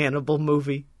Momoa cannibal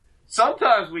movie.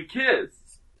 Sometimes we kiss.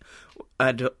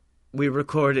 We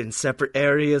record in separate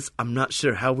areas. I'm not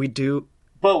sure how we do...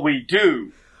 But we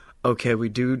do. Okay, we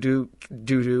do the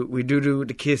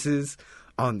kisses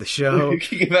on the show. We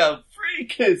give out free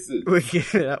kisses. We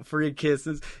give out free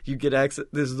kisses. You get access.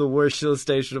 This is the worst Shill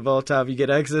Station of all time. You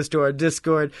get access to our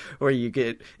Discord, where you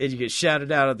get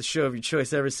shouted out on the show of your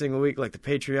choice every single week, like the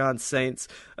Patreon saints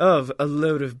of A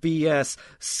Load of BS,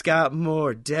 Scott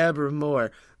Moore, Deborah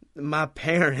Moore, my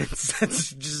parents.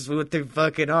 That's just what they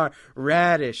fucking are.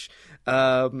 Radish.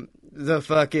 The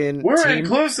fucking We're team,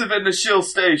 inclusive in the Shill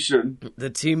Station. the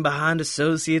team behind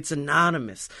Associates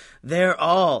Anonymous. They're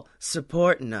all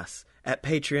supporting us at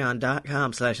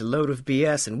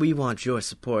patreon.com/loadofbs, and we want your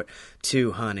support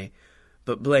too, honey.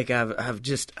 But Blake, I'm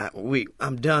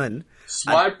done.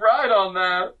 Swipe right on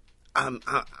that. I'm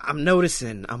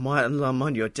noticing. I'm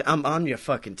on your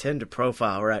fucking Tinder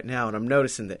profile right now, and I'm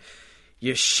noticing that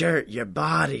your shirt, your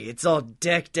body, it's all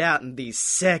decked out in these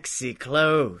sexy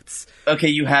clothes. Okay,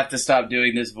 you have to stop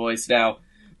doing this voice now,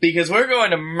 because we're going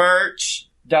to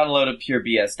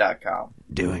merch.aloadofpurebs.com.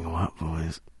 Doing what,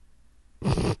 boys?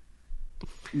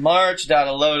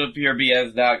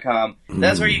 Merch.aloadofpurebs.com.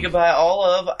 That's where you can buy all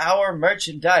of our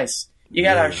merchandise. You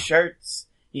got our shirts,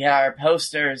 you got our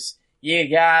posters, you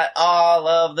got all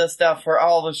of the stuff for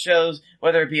all the shows,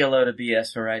 whether it be A Load of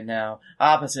BS for right now,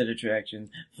 Opposite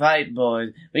Attractions, Fight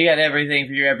Boys. We got everything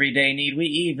for your everyday need. We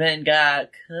even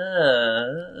got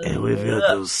cups. And we've got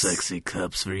those sexy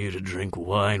cups for you to drink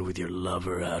wine with your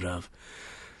lover out of.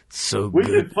 So We've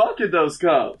good. been fucking those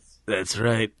cups. That's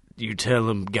right. You tell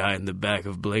him, guy in the back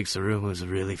of Blake's room who's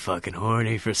really fucking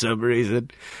horny for some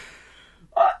reason.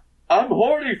 I'm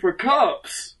horny for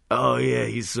cups. Oh yeah,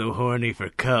 he's so horny for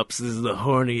cups. This is the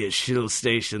horniest Shill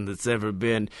Station that's ever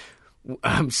been.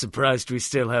 I'm surprised we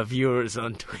still have viewers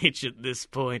on Twitch at this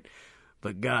point.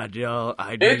 But God, y'all,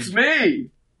 It's me.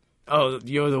 Oh,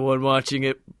 you're the one watching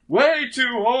it? Way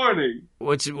too horny.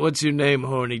 What's your name,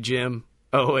 Horny Jim?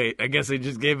 Oh wait, I guess I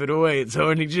just gave it away. It's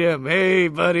Horny Jim. Hey,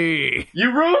 buddy.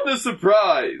 You ruined the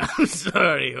surprise. I'm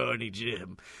sorry, Horny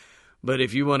Jim. But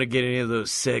if you want to get any of those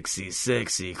sexy,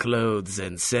 sexy clothes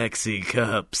and sexy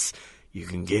cups, you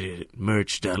can get it at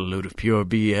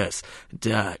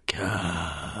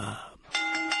merch.aloadofpurebs.com.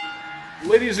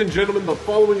 Ladies and gentlemen, the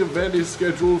following event is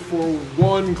scheduled for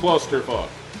one clusterfuck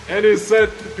and is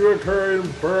set to occur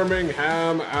in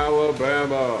Birmingham,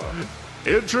 Alabama.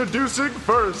 Introducing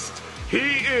first,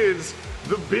 he is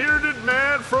the bearded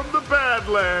man from the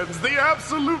Badlands, the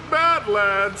absolute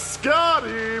Badlands,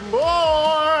 Scottye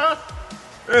Moore!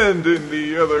 And in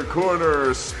the other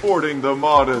corner, sporting the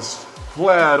modest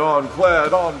plaid on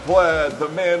plaid on plaid, the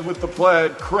man with the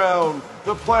plaid crown.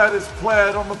 The plaid is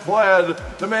plaid on the plaid,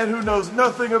 the man who knows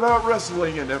nothing about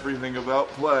wrestling and everything about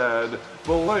plaid,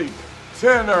 Blake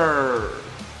Tanner.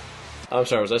 I'm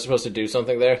sorry, was I supposed to do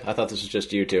something there? I thought this was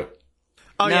just you two.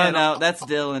 Oh, No, that's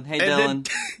Dylan. Hey, Dylan.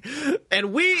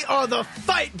 And we are the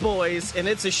Fight Boys, and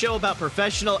it's a show about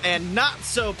professional and not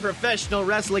so professional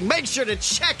wrestling. Make sure to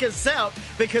check us out,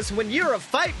 because when you're a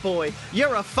fight boy,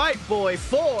 you're a fight boy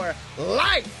for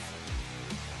life.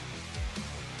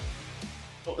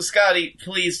 Scotty,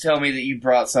 please tell me that you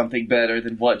brought something better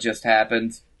than what just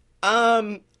happened.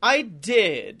 I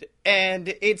did,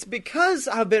 and it's because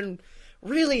I've been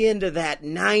really into that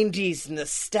 90s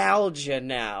nostalgia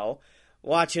now,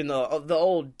 watching the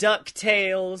old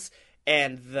DuckTales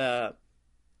and the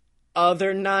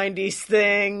other 90s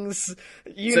things,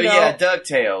 yeah,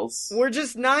 DuckTales. We're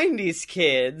just 90s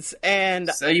kids, and...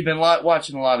 So you've been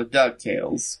watching a lot of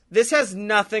DuckTales. This has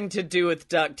nothing to do with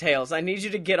DuckTales. I need you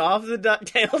to get off the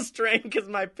DuckTales train, because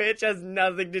my pitch has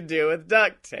nothing to do with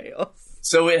DuckTales.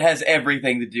 So it has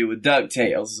everything to do with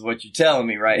DuckTales, is what you're telling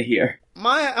me right here.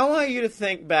 I want you to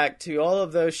think back to all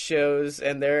of those shows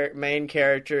and their main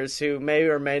characters who may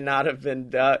or may not have been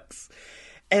ducks.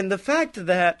 And the fact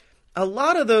that a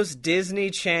lot of those Disney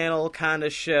Channel kind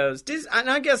of shows, and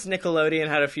I guess Nickelodeon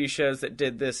had a few shows that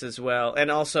did this as well,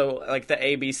 and also like the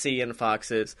ABC and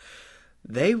Foxes,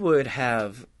 they would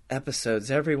have episodes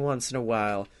every once in a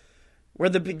while where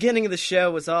the beginning of the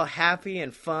show was all happy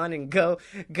and fun and go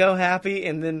happy,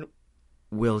 and then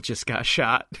Will just got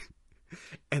shot.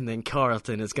 And then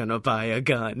Carlton is gonna buy a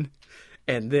gun.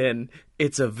 And then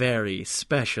it's a very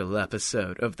special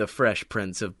episode of The Fresh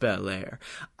Prince of Bel-Air.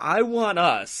 I want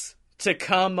us to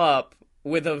come up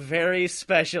with a very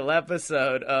special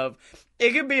episode of...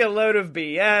 It could be a load of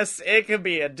BS. It could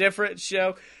be a different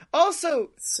show.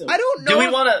 Also, I don't know...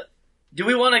 Do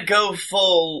we want to go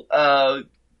full...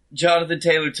 Jonathan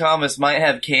Taylor Thomas might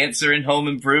have cancer in Home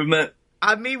Improvement?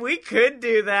 I mean, we could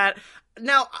do that.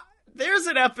 Now... There's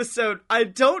an episode, I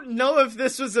don't know if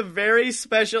this was a very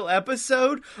special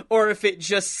episode, or if it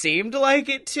just seemed like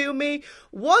it to me.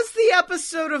 Was the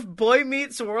episode of Boy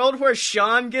Meets World where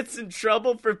Sean gets in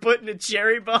trouble for putting a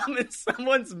cherry bomb in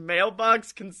someone's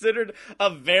mailbox considered a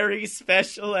very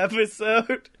special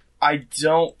episode? I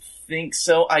don't think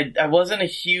so. I wasn't a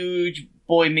huge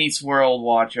Boy Meets World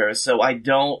watcher, so I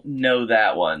don't know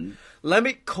that one.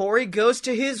 Corey goes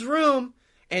to his room,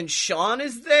 and Sean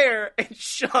is there, and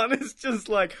Sean is just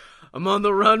like, I'm on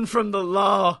the run from the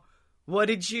law. What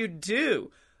did you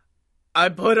do? I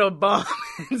put a bomb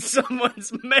in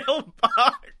someone's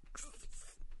mailbox.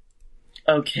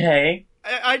 Okay.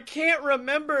 I can't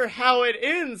remember how it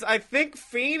ends. I think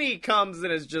Feeney comes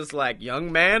and is just like,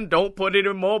 young man, don't put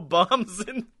any more bombs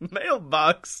in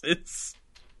mailboxes.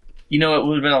 You know, it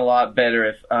would have been a lot better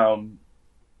if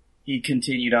he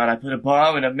continued on. I put a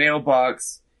bomb in a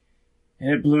mailbox.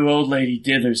 And it blew Old Lady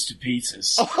Dithers to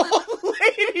pieces. Old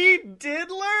Lady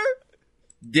Diddler?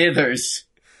 Dithers.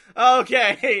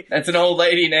 Okay. That's an old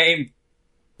lady name.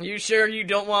 You sure you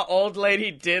don't want Old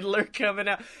Lady Diddler coming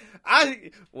out?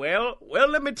 Well,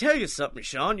 let me tell you something,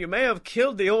 Sean. You may have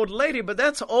killed the old lady, but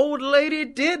that's Old Lady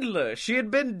Diddler. She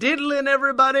had been diddling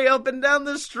everybody up and down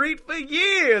the street for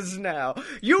years now.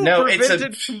 You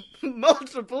prevented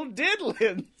multiple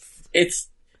diddlings.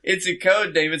 It's a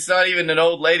code name. It's not even an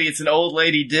old lady. It's an old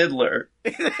lady diddler.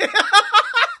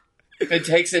 It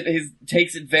takes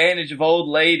advantage of old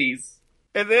ladies.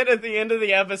 And then at the end of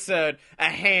the episode, a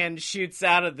hand shoots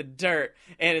out of the dirt,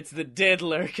 and it's the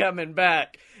diddler coming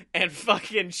back. And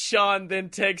fucking Sean then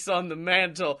takes on the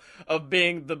mantle of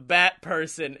being the bat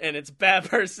person, and it's bat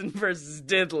person versus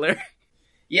diddler.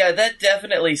 Yeah, that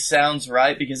definitely sounds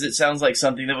right, because it sounds like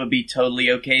something that would be totally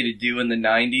okay to do in the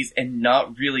 90s and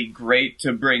not really great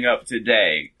to bring up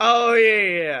today. Oh,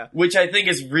 yeah. Which I think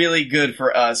is really good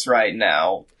for us right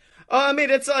now. Oh, I mean,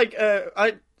 it's like,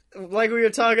 like we were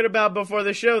talking about before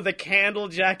the show, the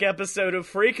Candlejack episode of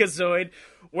Freakazoid,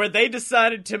 where they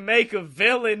decided to make a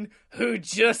villain who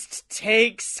just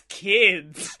takes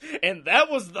kids. And that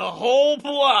was the whole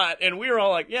plot. And we were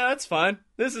all like, yeah, that's fine.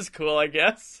 This is cool, I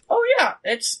guess. Oh, yeah.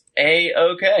 It's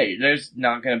A-okay. There's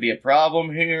not going to be a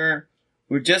problem here.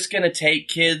 We're just going to take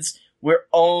kids. We're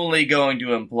only going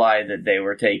to imply that they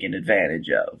were taken advantage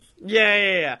of.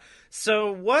 Yeah.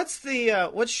 So what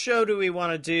show do we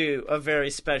want to do a very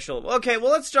special... Okay,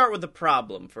 well, let's start with the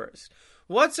problem first.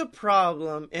 What's a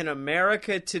problem in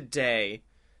America today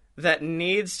that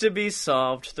needs to be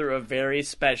solved through a very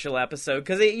special episode?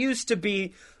 Because it used to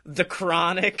be The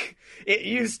Chronic. It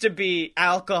used to be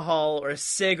alcohol or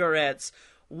cigarettes.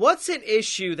 What's an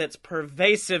issue that's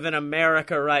pervasive in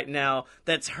America right now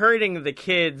that's hurting the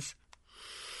kids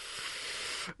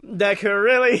that could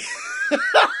really...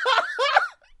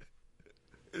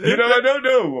 You know, I don't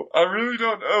know. I really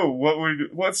don't know.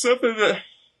 What's something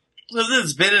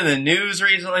that's been in the news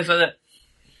recently? Something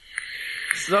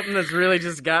that's really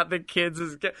just got the kids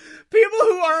people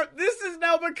who are... This has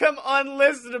now become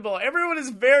unlistenable. Everyone is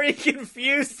very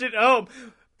confused at home.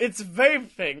 It's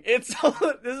vaping. This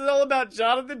is all about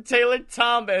Jonathan Taylor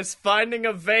Thomas finding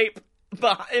a vape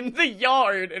in the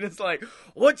yard, and it's like,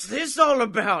 what's this all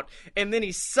about? And then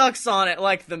he sucks on it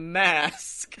like the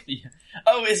mask. Yeah.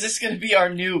 Oh, is this going to be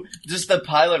just the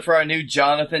pilot for our new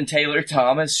Jonathan Taylor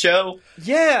Thomas show?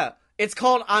 Yeah, it's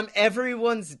called I'm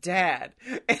Everyone's Dad.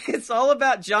 And it's all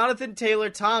about Jonathan Taylor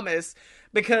Thomas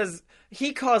because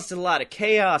he caused a lot of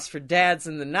chaos for dads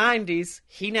in the 90s.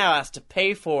 He now has to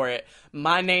pay for it.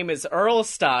 My Name is Earl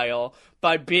style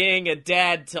by being a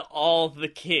dad to all the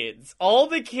kids. All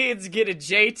the kids get a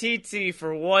JTT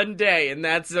for one day, and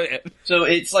that's it. So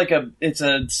it's like it's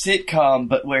a sitcom,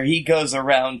 but where he goes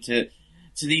around to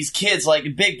these kids like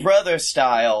Big Brother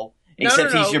style,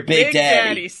 except he's your Big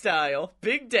Daddy style.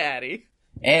 Big Daddy.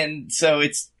 And so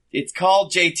it's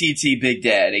called JTT Big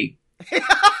Daddy.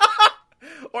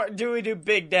 Or do we do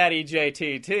Big Daddy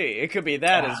JTT? It could be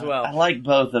that as well. I like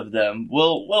both of them.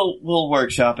 We'll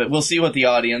workshop it. We'll see what the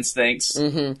audience thinks.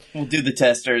 Mm-hmm. We'll do the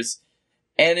testers.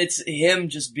 And it's him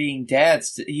just being dad.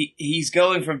 He's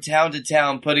going from town to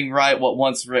town, putting right what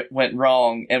once went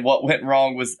wrong, and what went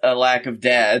wrong was a lack of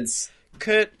dads.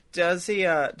 Does he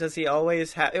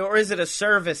always have, or is it a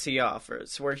service he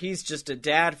offers where he's just a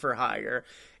dad for hire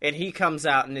and he comes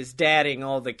out and is dadding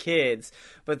all the kids,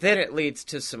 but then it leads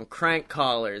to some crank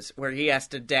callers where he has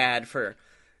to dad for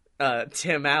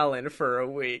Tim Allen for a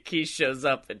week. He shows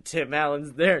up and Tim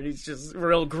Allen's there and he's just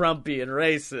real grumpy and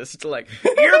racist, like,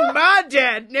 you're my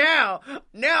dad now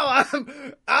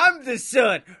I'm the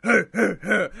son.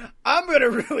 I'm gonna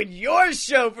ruin your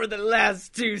show for the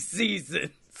last 2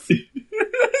 seasons.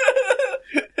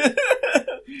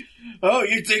 Oh,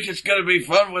 you think it's gonna be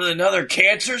fun with another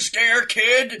cancer scare,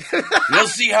 kid? You'll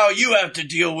see how you have to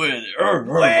deal with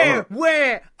it.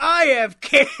 Where? I have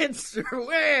cancer.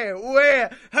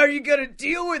 Where? How are you gonna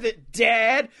deal with it,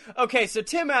 Dad? Okay, so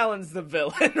Tim Allen's the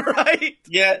villain, right?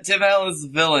 Yeah, Tim Allen's the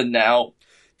villain now.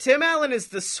 Tim Allen is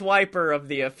the swiper of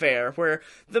the affair, where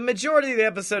the majority of the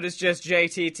episode is just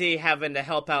JTT having to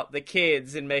help out the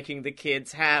kids and making the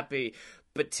kids happy.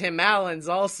 But Tim Allen's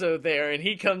also there, and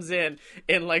he comes in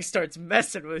and, like, starts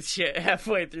messing with shit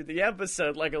halfway through the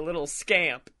episode like a little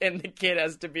scamp. And the kid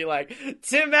has to be like,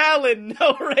 Tim Allen,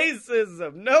 no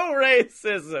racism, no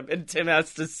racism. And Tim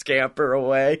has to scamper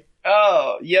away.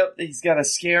 Oh, yep, he's got to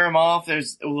scare him off.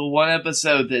 There's one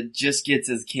episode that just gets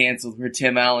us canceled where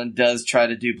Tim Allen does try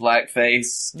to do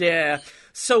blackface. Yeah.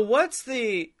 So what's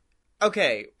the...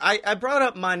 Okay, I brought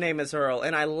up My Name is Earl,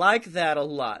 and I like that a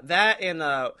lot. That and,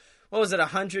 what was it,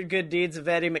 100 Good Deeds of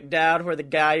Eddie McDowd, where the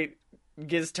guy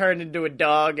gets turned into a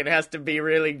dog and has to be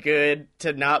really good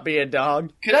to not be a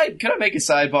dog? Could I make a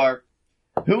sidebar?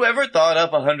 Whoever thought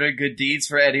up 100 Good Deeds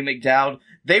for Eddie McDowd,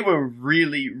 they were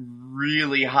really,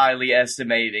 really highly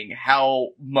estimating how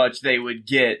much they would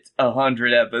get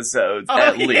 100 episodes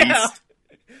at least.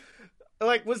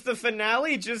 Like, was the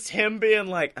finale just him being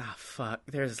like, oh, fuck,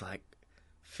 there's like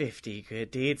 50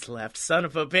 good deeds left, son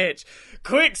of a bitch.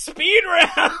 Quick speed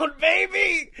round,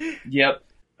 baby! Yep.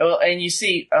 Well, and you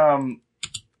see,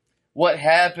 what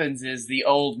happens is the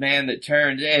old man that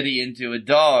turned Eddie into a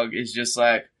dog is just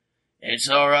like, it's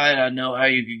alright, I know how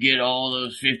you could get all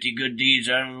those 50 good deeds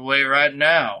out of the way right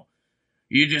now.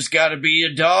 You just gotta be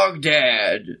a dog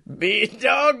dad. Be a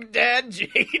dog dad,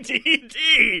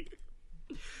 JTT!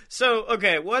 So,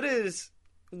 okay,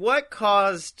 what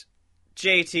caused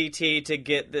JTT to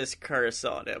get this curse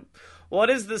on him?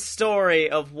 What is the story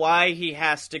of why he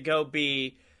has to go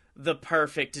be the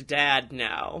perfect dad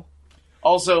now?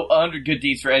 Also, 100 Good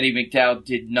Deeds for Eddie McDowd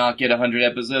did not get 100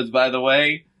 episodes, by the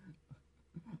way.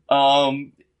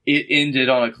 It ended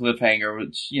on a cliffhanger,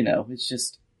 which, you know,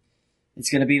 it's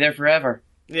gonna be there forever.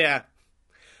 Yeah.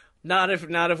 Not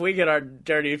if we get our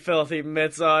dirty, filthy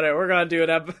mitts on it. We're gonna do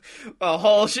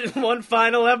one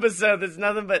final episode that's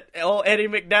nothing but old Eddie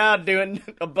McDowd doing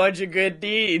a bunch of good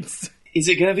deeds. Is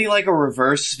it gonna be like a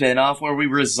reverse spin-off where we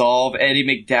resolve Eddie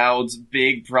McDowd's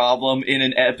big problem in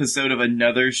an episode of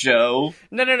another show?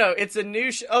 No. It's a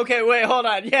new Okay, wait, hold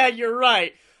on. Yeah, you're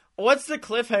right. What's the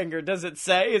cliffhanger? Does it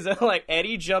say? Is it like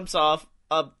Eddie jumps off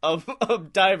a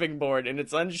diving board and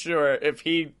it's unsure if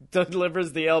he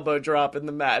delivers the elbow drop in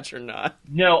the match or not?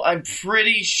 No, I'm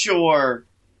pretty sure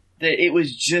that it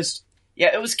was just...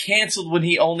 Yeah, it was canceled when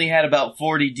he only had about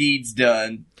 40 deeds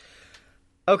done.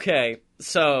 Okay,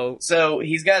 so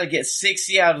he's got to get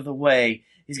 60 out of the way.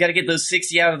 He's got to get those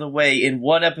 60 out of the way in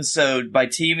one episode by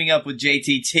teaming up with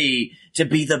JTT to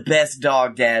be the best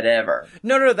dog dad ever.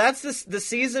 No, that's the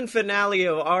season finale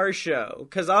of our show.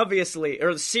 Because obviously,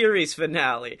 or the series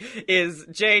finale, is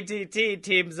JTT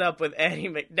teams up with Eddie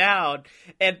McDowd,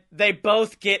 and they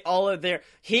both get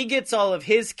he gets all of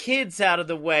his kids out of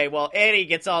the way, while Eddie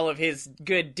gets all of his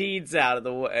good deeds out of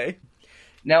the way.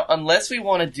 Now, unless we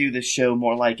want to do the show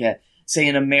more like say,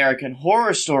 an American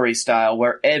Horror Story style,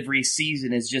 where every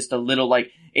season is just a little,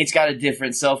 like, it's got a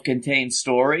different self-contained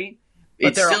story,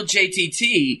 it's still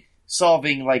JTT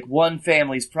solving, like, one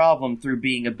family's problem through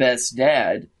being a best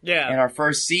dad. Yeah. And our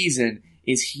first season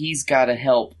is he's got to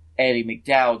help Eddie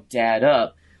McDowell dad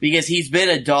up, because he's been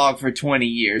a dog for 20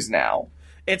 years now.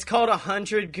 It's called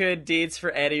 100 Good Deeds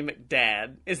for Eddie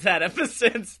McDad. Is that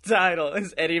episode's title?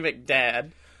 Is Eddie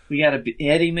McDad? We gotta be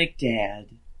Eddie McDad.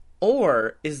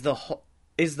 Or is the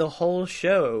whole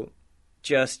show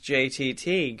just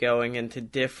JTT going into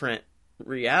different not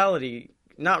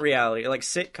reality, like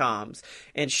sitcoms,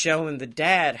 and showing the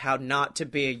dad how not to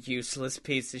be a useless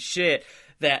piece of shit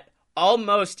that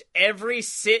almost every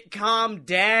sitcom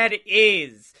dad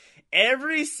is.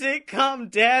 Every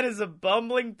sitcom dad is a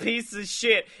bumbling piece of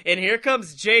shit, and here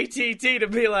comes JTT to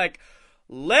be like,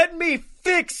 let me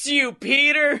fix you,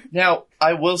 Peter! Now,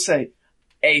 I will say,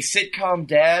 a sitcom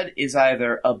dad is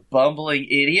either a bumbling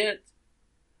idiot,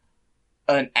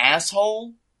 an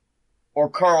asshole, or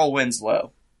Carl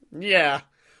Winslow. Yeah.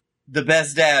 The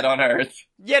best dad on earth.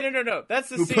 Yeah, no. That's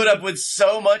the who put up with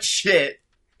so much shit.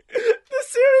 The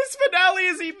series finale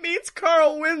is he meets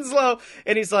Carl Winslow,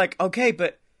 and he's like, okay,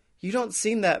 but you don't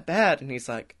seem that bad. And he's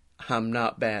like, I'm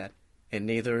not bad, and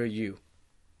neither are you.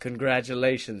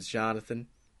 Congratulations, Jonathan.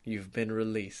 You've been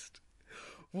released.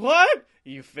 What?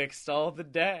 You fixed all the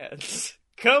dads.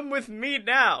 Come with me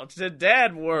now to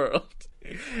Dad World.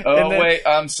 Wait,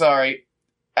 I'm sorry.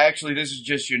 Actually, this is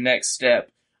just your next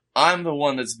step. I'm the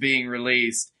one that's being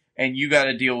released, and you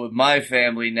gotta deal with my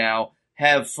family now.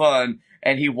 Have fun.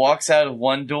 And he walks out of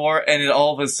one door, and then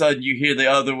all of a sudden you hear the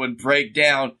other one break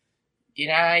down. Did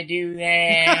I do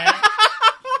that?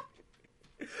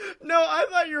 No, I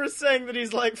thought you were saying that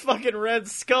he's like fucking Red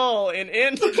Skull in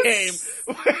Endgame.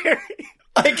 Where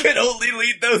I can only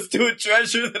lead those to a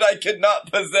treasure that I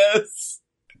cannot possess.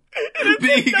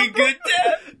 Being a good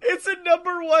dad. It's a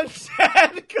 #1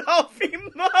 dad coffee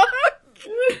mug.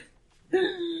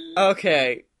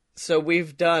 Okay, so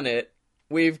we've done it.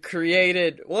 We've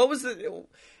created... What was it?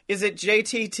 Is it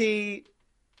JTT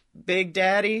Big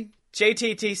Daddy?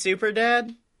 JTT Super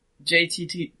Dad?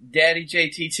 JTT... Daddy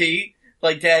JTT?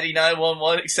 Like Daddy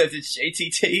 911, except it's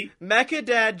JTT? Mecha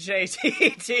Dad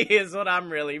JTT is what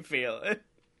I'm really feeling.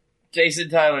 Jason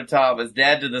Tyler Thomas,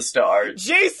 Dad to the Stars.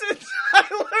 Jason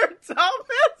Tyler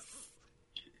Thomas?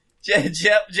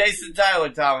 Jason Tyler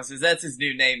Thomas, that's his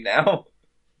new name now.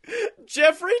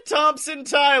 Jeffrey Thompson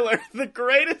Tyler, the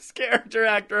greatest character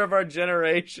actor of our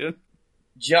generation.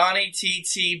 Johnny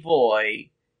TT Boy,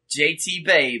 JT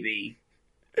Baby.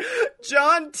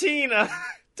 John Tina.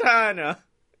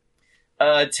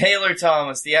 Taylor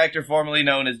Thomas, the actor formerly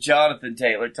known as Jonathan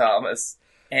Taylor Thomas,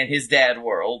 and his Dad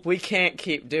World. We can't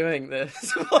keep doing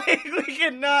this. We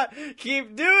cannot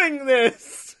keep doing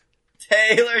this.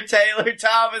 Taylor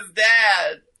Thomas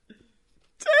Dad.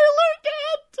 Taylor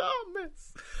Dad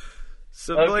Thomas.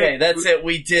 So okay, that's it.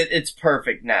 We did. It's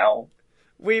perfect now.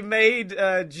 We made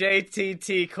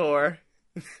JTT Core,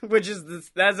 which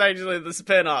is that's actually the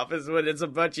spinoff. Is when it's a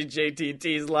bunch of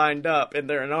JTTs lined up and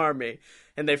they're an army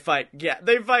and they fight. Yeah,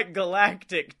 they fight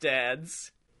galactic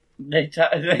dads. They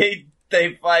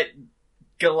fight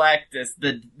Galactus,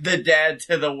 the dad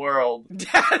to the world,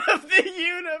 dad of the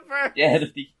universe, dad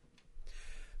of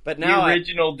the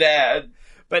original dad.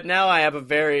 But now I have a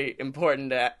very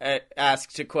important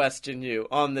ask to question you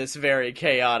on this very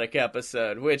chaotic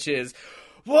episode, which is,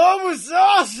 what was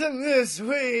awesome this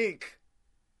week?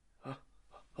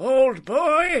 Old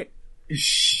boy?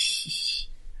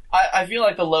 I feel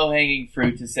like the low-hanging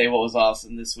fruit to say what was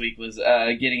awesome this week was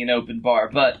getting an open bar,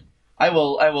 but I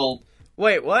will...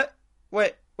 Wait, what?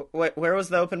 Wait, where was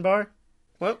the open bar?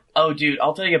 What? Oh, dude,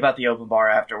 I'll tell you about the open bar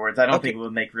afterwards. I don't think it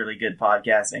would make really good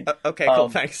podcasting. Okay, cool,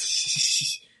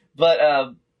 thanks.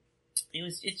 But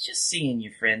it's just seeing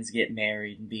your friends get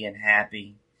married and being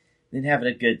happy, then having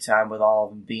a good time with all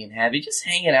of them being happy, just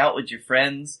hanging out with your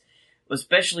friends,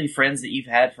 especially friends that you've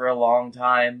had for a long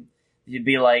time. You'd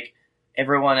be like,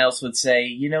 everyone else would say,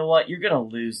 you know what, you're gonna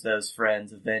lose those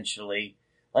friends eventually.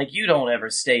 Like, you don't ever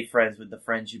stay friends with the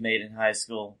friends you made in high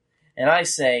school. And I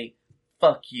say,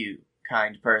 fuck you,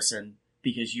 kind person,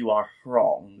 because you are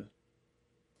wrong.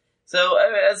 So,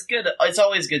 it's good. It's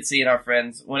always good seeing our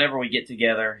friends whenever we get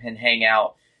together and hang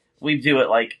out. We do it,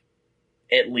 like,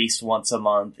 at least once a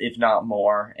month, if not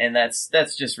more. And that's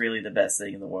just really the best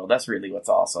thing in the world. That's really what's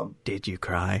awesome. Did you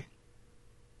cry?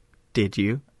 Did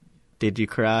you? Did you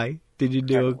cry? Did you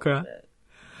do a cry?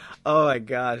 Oh my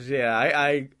gosh,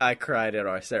 yeah, I cried at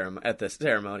our at the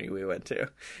ceremony we went to,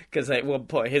 because at one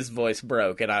point his voice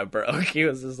broke and I broke. He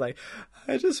was just like,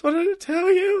 "I just wanted to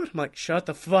tell you." I'm like, "Shut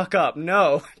the fuck up!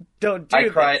 No, don't do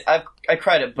this." I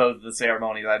cried at both the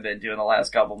ceremonies I've been to in the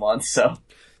last couple months. So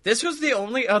this was the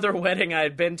only other wedding I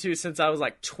had been to since I was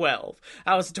like 12.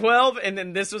 I was 12, and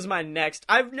then this was my next.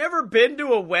 I've never been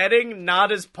to a wedding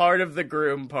not as part of the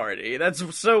groom party.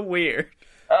 That's so weird.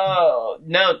 Oh,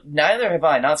 no, neither have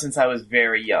I, not since I was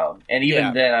very young. And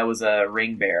even then, I was a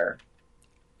ring bearer.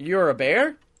 You're a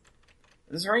bear?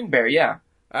 I was a ring bearer, yeah.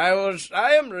 I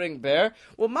am ring bear.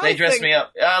 Well, they dressed me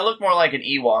up. I looked more like an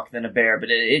Ewok than a bear, but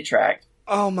it tracked.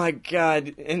 Oh my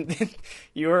god. And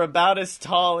you were about as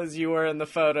tall as you were in the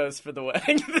photos for the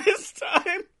wedding this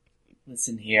time.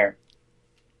 Listen here.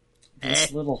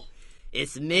 This little...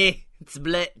 It's me. It's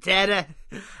Black Tata.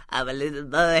 I'm a little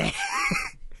boy.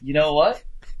 You know what?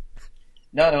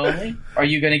 Not only are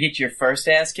you going to get your first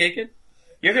ass kicking,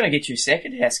 you're going to get your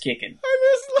second ass kicking.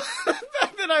 I just love the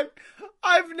fact that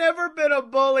I've never been a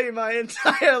bully my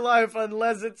entire life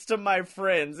unless it's to my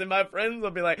friends. And my friends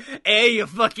will be like, "Hey, you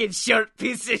fucking short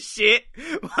piece of shit.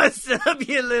 What's up,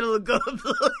 you little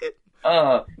goblin?"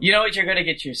 You know what? You're going to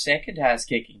get your second ass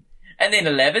kicking. And then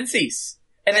 11sies.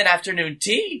 And then afternoon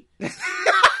tea.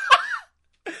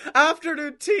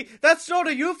 Afternoon tea? That's not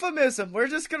a euphemism. We're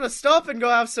just gonna stop and go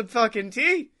have some fucking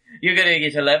tea. You're gonna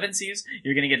get 11sies,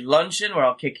 you're gonna get luncheon where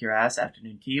I'll kick your ass,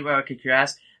 afternoon tea where I'll kick your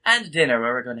ass, and dinner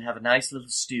where we're gonna have a nice little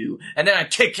stew, and then I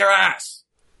kick your ass!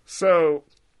 So,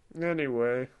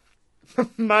 anyway,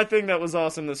 my thing that was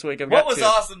awesome this week, What was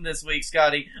awesome this week,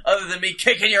 Scottye, other than me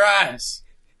kicking your ass?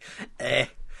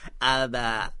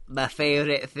 My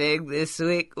favorite thing this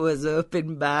week was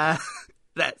open bar.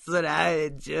 That's what I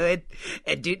enjoyed.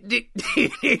 So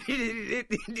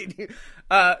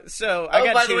I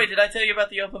got by the way, did I tell you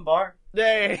about the open bar?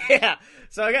 Yeah.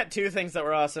 So I got two things that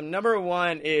were awesome. Number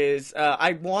one is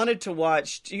I wanted to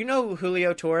watch. Do you know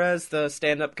Julio Torres, the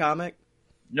stand-up comic?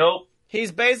 Nope.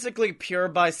 He's basically pure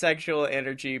bisexual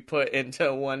energy put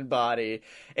into one body,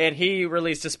 and he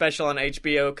released a special on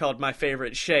HBO called My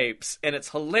Favorite Shapes, and it's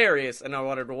hilarious, and I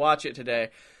wanted to watch it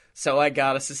today. So I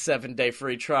got us a 7-day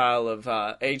free trial of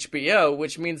HBO,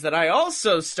 which means that I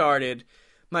also started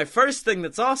my first thing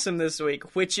that's awesome this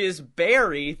week, which is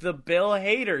Barry, the Bill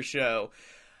Hader show.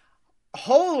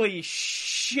 Holy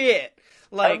shit.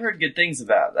 Like, I've heard good things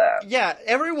about that. Yeah,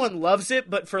 everyone loves it,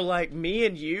 but for like me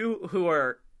and you who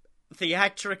are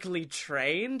theatrically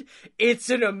trained, it's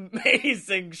an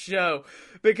amazing show.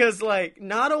 Because like,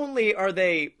 not only are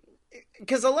they...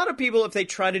 Because a lot of people, if they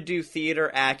try to do theater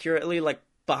accurately, like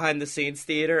behind the scenes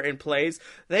theater and plays,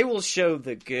 they will show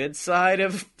the good side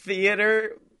of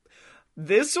theater.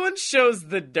 This one shows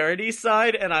the dirty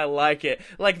side, and I like it.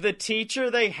 Like, the teacher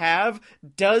they have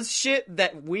does shit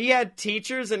that we had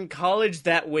teachers in college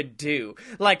that would do.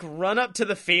 Like, run up to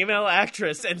the female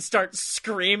actress and start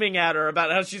screaming at her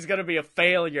about how she's gonna be a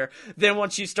failure. Then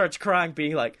once she starts crying,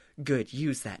 being like, "Good,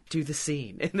 use that, do the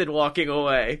scene," and then walking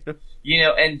away. You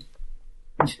know,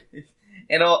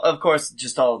 and all, of course,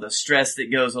 just all the stress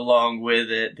that goes along with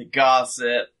it, the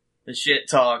gossip, the shit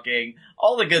talking,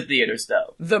 all the good theater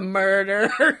stuff. The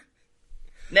murder.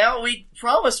 Now, we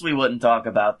promised we wouldn't talk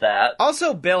about that.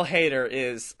 Also, Bill Hader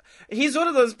he's one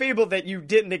of those people that you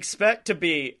didn't expect to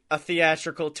be a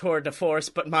theatrical tour de force,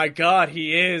 but my god,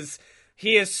 he is.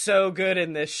 He is so good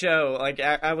in this show. Like,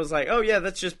 I was like, oh yeah,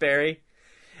 that's just Barry.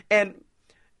 And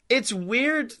it's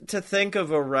weird to think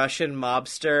of a Russian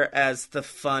mobster as the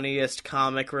funniest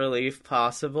comic relief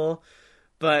possible,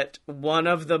 but one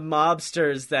of the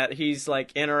mobsters that he's,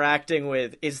 like, interacting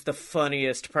with is the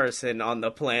funniest person on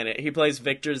the planet. He plays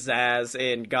Victor Zsasz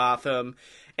in Gotham,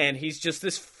 and he's just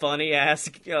this funny-ass,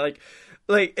 like,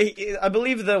 I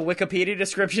believe the Wikipedia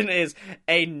description is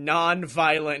a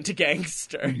non-violent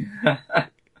gangster.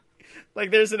 Like,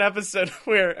 there's an episode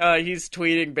where he's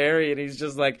tweeting Barry, and he's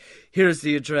just like, "Here's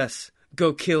the address.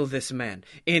 Go kill this man.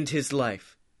 End his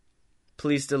life.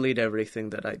 Please delete everything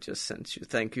that I just sent you.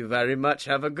 Thank you very much.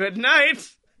 Have a good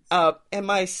night." And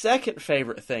my second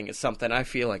favorite thing is something I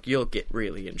feel like you'll get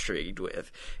really intrigued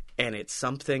with. And it's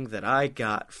something that I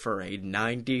got for a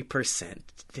 90%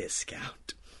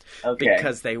 discount. Okay.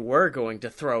 Because they were going to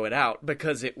throw it out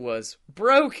because it was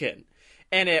broken.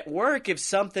 And at work, if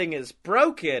something is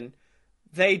broken,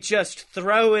 they just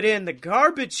throw it in the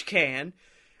garbage can,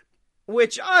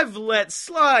 which I've let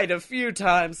slide a few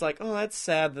times. Like, oh, that's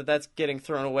sad that that's getting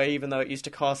thrown away, even though it used to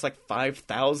cost like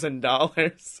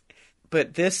 $5,000.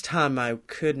 But this time I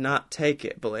could not take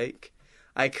it, Blake.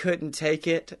 I couldn't take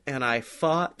it, and I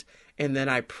fought, and then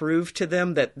I proved to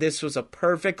them that this was a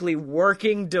perfectly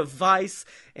working device,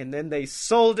 and then they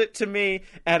sold it to me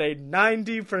at a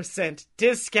 90%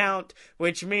 discount,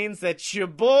 which means that your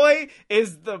boy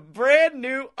is the brand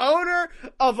new owner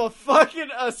of a fucking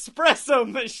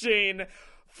espresso machine.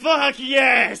 Fuck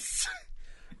yes!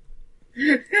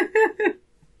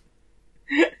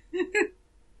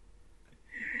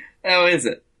 How is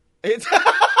it? It's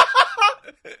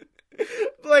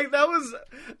like that was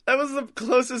the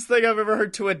closest thing I've ever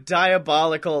heard to a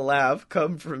diabolical laugh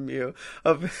come from you.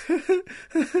 Of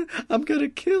I'm gonna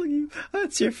kill you.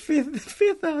 That's your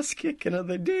fifth ass kicking of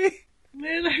the day.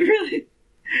 Man, I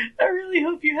really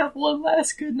hope you have one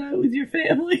last good night with your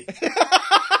family.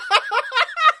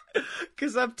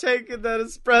 Cause I'm taking that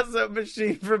espresso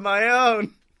machine for my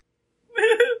own.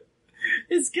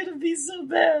 It's gonna be so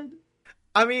bad.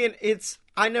 I mean,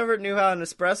 I never knew how an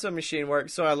espresso machine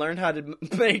worked, so I learned how to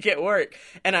make it work.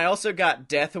 And I also got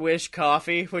Death Wish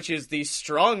coffee, which is the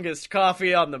strongest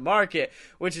coffee on the market,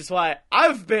 which is why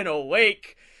I've been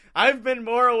awake. I've been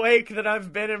more awake than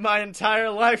I've been in my entire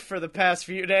life for the past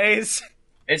few days.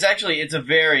 It's a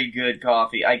very good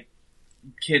coffee. I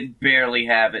can barely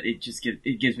have it.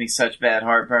 It gives me such bad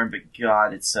heartburn, but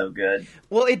God, it's so good.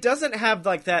 Well, it doesn't have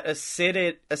like that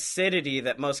acidity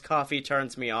that most coffee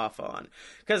turns me off on.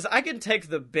 Because I can take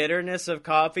the bitterness of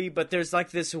coffee, but there's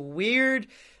like this weird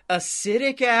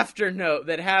acidic afternote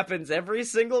that happens every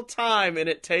single time, and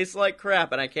it tastes like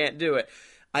crap, and I can't do it.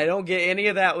 I don't get any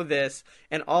of that with this.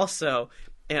 And also,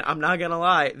 and I'm not gonna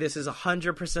lie, this is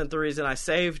 100% the reason I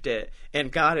saved it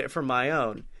and got it for my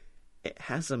own. It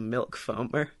has a milk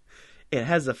foamer. It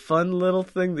has a fun little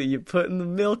thing that you put in the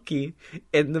milky,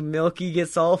 and the milky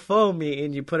gets all foamy,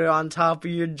 and you put it on top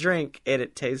of your drink, and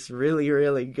it tastes really,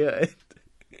 really good.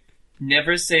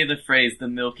 Never say the phrase, the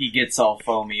milky gets all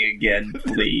foamy again,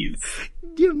 please.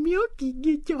 The milky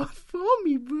gets all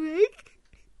foamy, boy.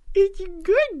 It's a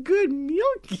good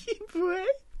milky, boy.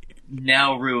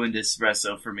 Now ruined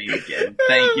espresso for me again.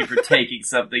 Thank you for taking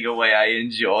something away I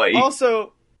enjoy.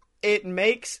 Also, it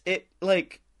makes it,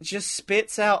 like, just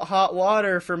spits out hot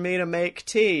water for me to make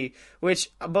tea,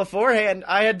 which beforehand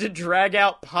I had to drag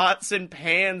out pots and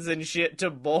pans and shit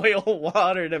to boil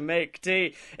water to make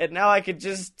tea, and now I could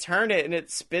just turn it and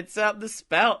it spits out the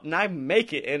spout and I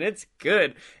make it and it's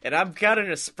good, and I've got an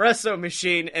espresso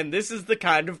machine, and this is the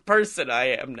kind of person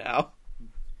I am now.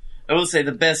 I will say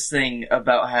the best thing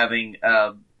about having,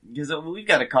 because we've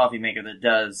got a coffee maker that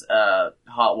does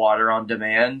hot water on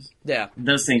demand. Yeah.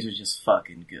 Those things are just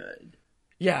fucking good.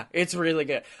 Yeah, it's really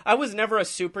good. I was never a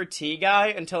super tea guy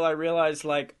until I realized,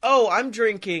 like, oh, I'm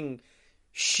drinking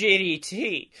shitty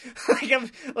tea.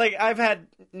 I've had,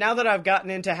 now that I've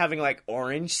gotten into having, like,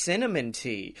 orange cinnamon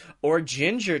tea, or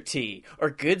ginger tea,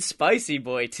 or good spicy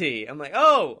boy tea, I'm like,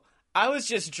 oh, I was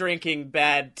just drinking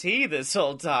bad tea this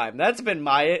whole time. That's been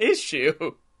my issue.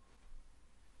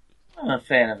 I'm a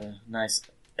fan of a nice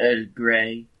Earl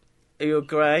Grey. Earl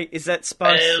Grey? Is that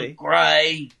spicy? Earl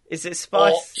Grey. Is it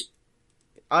spicy?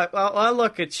 I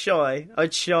look at chai. A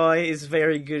chai is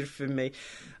very good for me.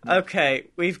 Okay,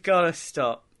 we've got to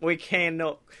stop. We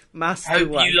cannot master.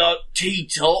 Hope you like tea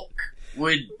talk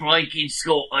with Blake and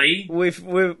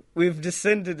Scottye. We've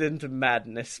descended into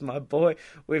madness, my boy.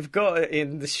 We've got it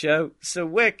in the show. So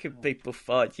where can people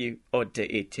find you on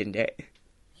the internet?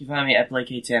 You can find me at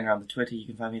Blake A. Tanner on the Twitter. You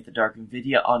can find me at the Darkroom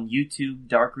Video on YouTube,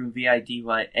 Darkroom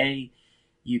VIDYA.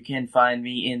 You can find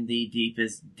me in the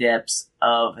deepest depths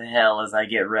of hell as I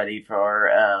get ready for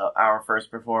our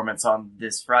first performance on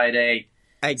this Friday,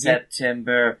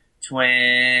 September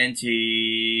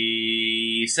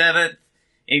 27th.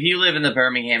 If you live in the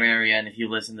Birmingham area and if you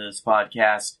listen to this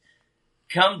podcast,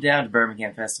 come down to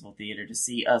Birmingham Festival Theater to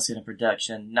see us in a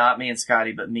production. Not me and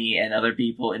Scottye, but me and other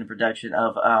people in a production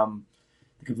of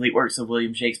the complete works of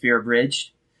William Shakespeare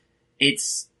Abridged.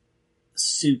 It's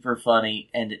super funny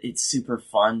and it's super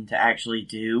fun to actually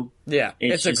do. Yeah,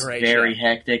 it's just a great very show.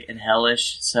 Hectic and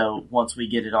hellish. So once we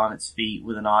get it on its feet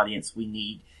with an audience,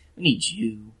 we need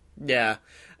you. Yeah.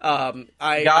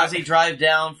 Gazi, drive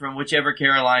down from whichever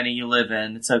Carolina you live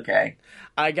in. It's okay.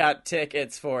 I got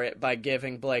tickets for it by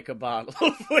giving Blake a bottle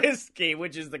of whiskey,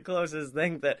 which is the closest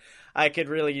thing that I could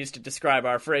really use to describe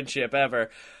our friendship ever.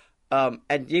 And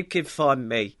you can find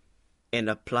me in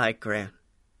a playground,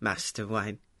 Master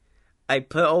Wayne. I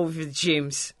put all the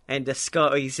gyms and the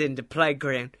Scotties in the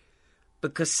playground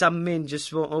because some men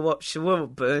just want to watch the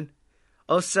world burn.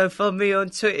 Also, follow me on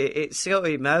Twitter, it's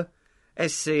Scottye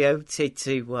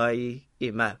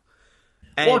SCOTTYEMO.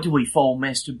 Why do we fall,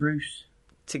 Master Bruce?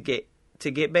 To get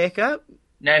back up?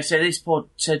 No, so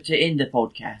to end the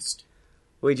podcast.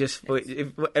 We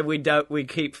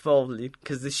keep folding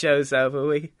because the show's over.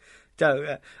 We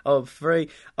don't free.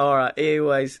 All right.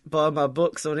 Anyways, buy my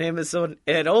books on Amazon,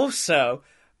 and also,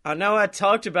 I know I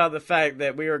talked about the fact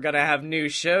that we were going to have new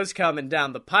shows coming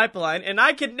down the pipeline, and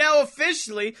I can now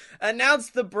officially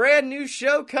announce the brand new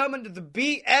show coming to the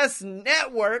BS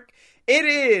Network. It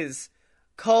is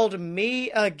called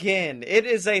Me Again. It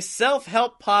is a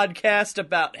self-help podcast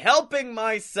about helping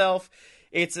myself.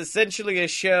 It's essentially a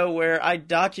show where I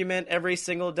document every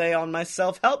single day on my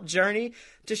self-help journey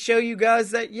to show you guys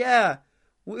that, yeah,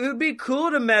 it would be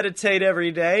cool to meditate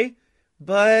every day,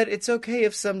 but it's okay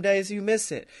if some days you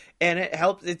miss it. And it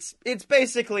helps. It's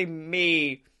basically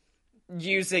me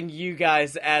using you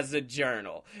guys as a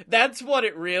journal. That's what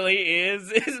it really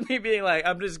is me being like,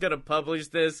 I'm just going to publish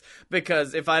this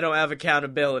because if I don't have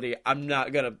accountability, I'm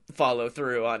not going to follow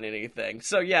through on anything.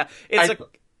 So yeah, I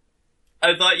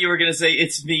thought you were going to say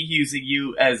it's me using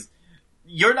you as...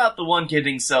 You're not the one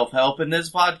getting self-help in this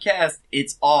podcast.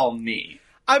 It's all me.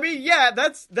 I mean, yeah,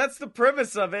 that's the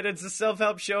premise of it. It's a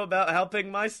self-help show about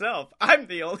helping myself. I'm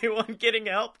the only one getting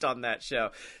helped on that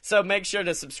show. So make sure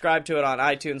to subscribe to it on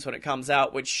iTunes when it comes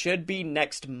out, which should be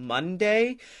next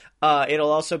Monday.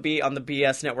 It'll also be on the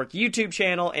BS Network YouTube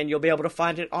channel, and you'll be able to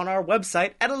find it on our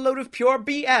website at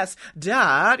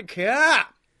aloadofpurebs.com.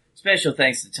 Special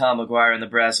thanks to Tom McGuire and the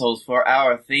Brass Holes for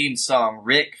our theme song,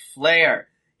 Ric Flair.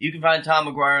 You can find Tom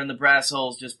McGuire and the Brass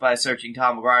Holes just by searching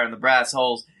Tom McGuire and the Brass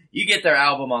Holes. You get their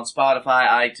album on Spotify,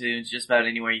 iTunes, just about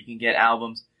anywhere you can get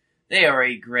albums. They are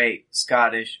a great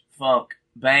Scottish funk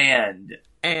band.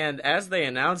 And as they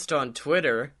announced on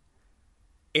Twitter,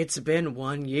 it's been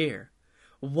 1 year.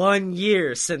 1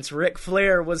 year since Ric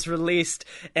Flair was released,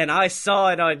 and I saw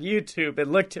it on YouTube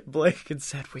and looked at Blake and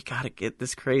said, we gotta get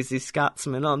this crazy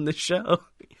Scotsman on the show.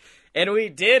 And we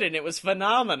did, and it was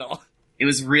phenomenal. It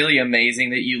was really amazing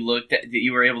that you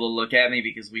were able to look at me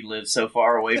because we live so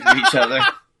far away from each other.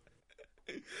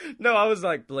 No, I was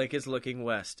like, Blake is looking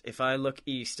west. If I look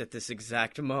east at this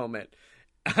exact moment,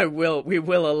 we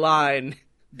will align.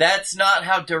 That's not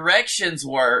how directions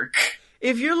work.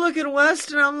 If you're looking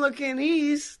west and I'm looking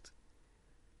east,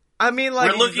 I mean,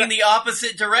 like... We're looking the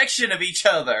opposite direction of each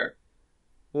other.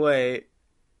 Wait.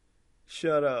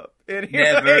 Shut up. Anyway.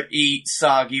 Never eat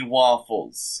soggy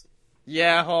waffles.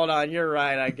 Yeah, hold on. You're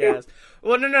right, I guess.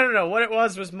 Well, no. What it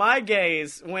was my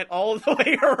gaze went all the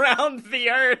way around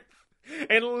the earth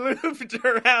and looped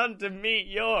around to meet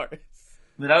yours.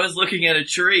 But I was looking at a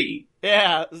tree.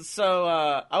 Yeah, so,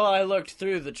 I looked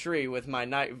through the tree with my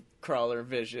Nightcrawler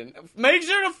vision. Make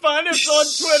sure to find us on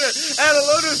Twitter at a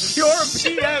load of pure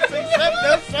BS, except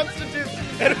no substitutes,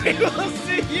 and we will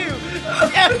see you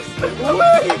next week.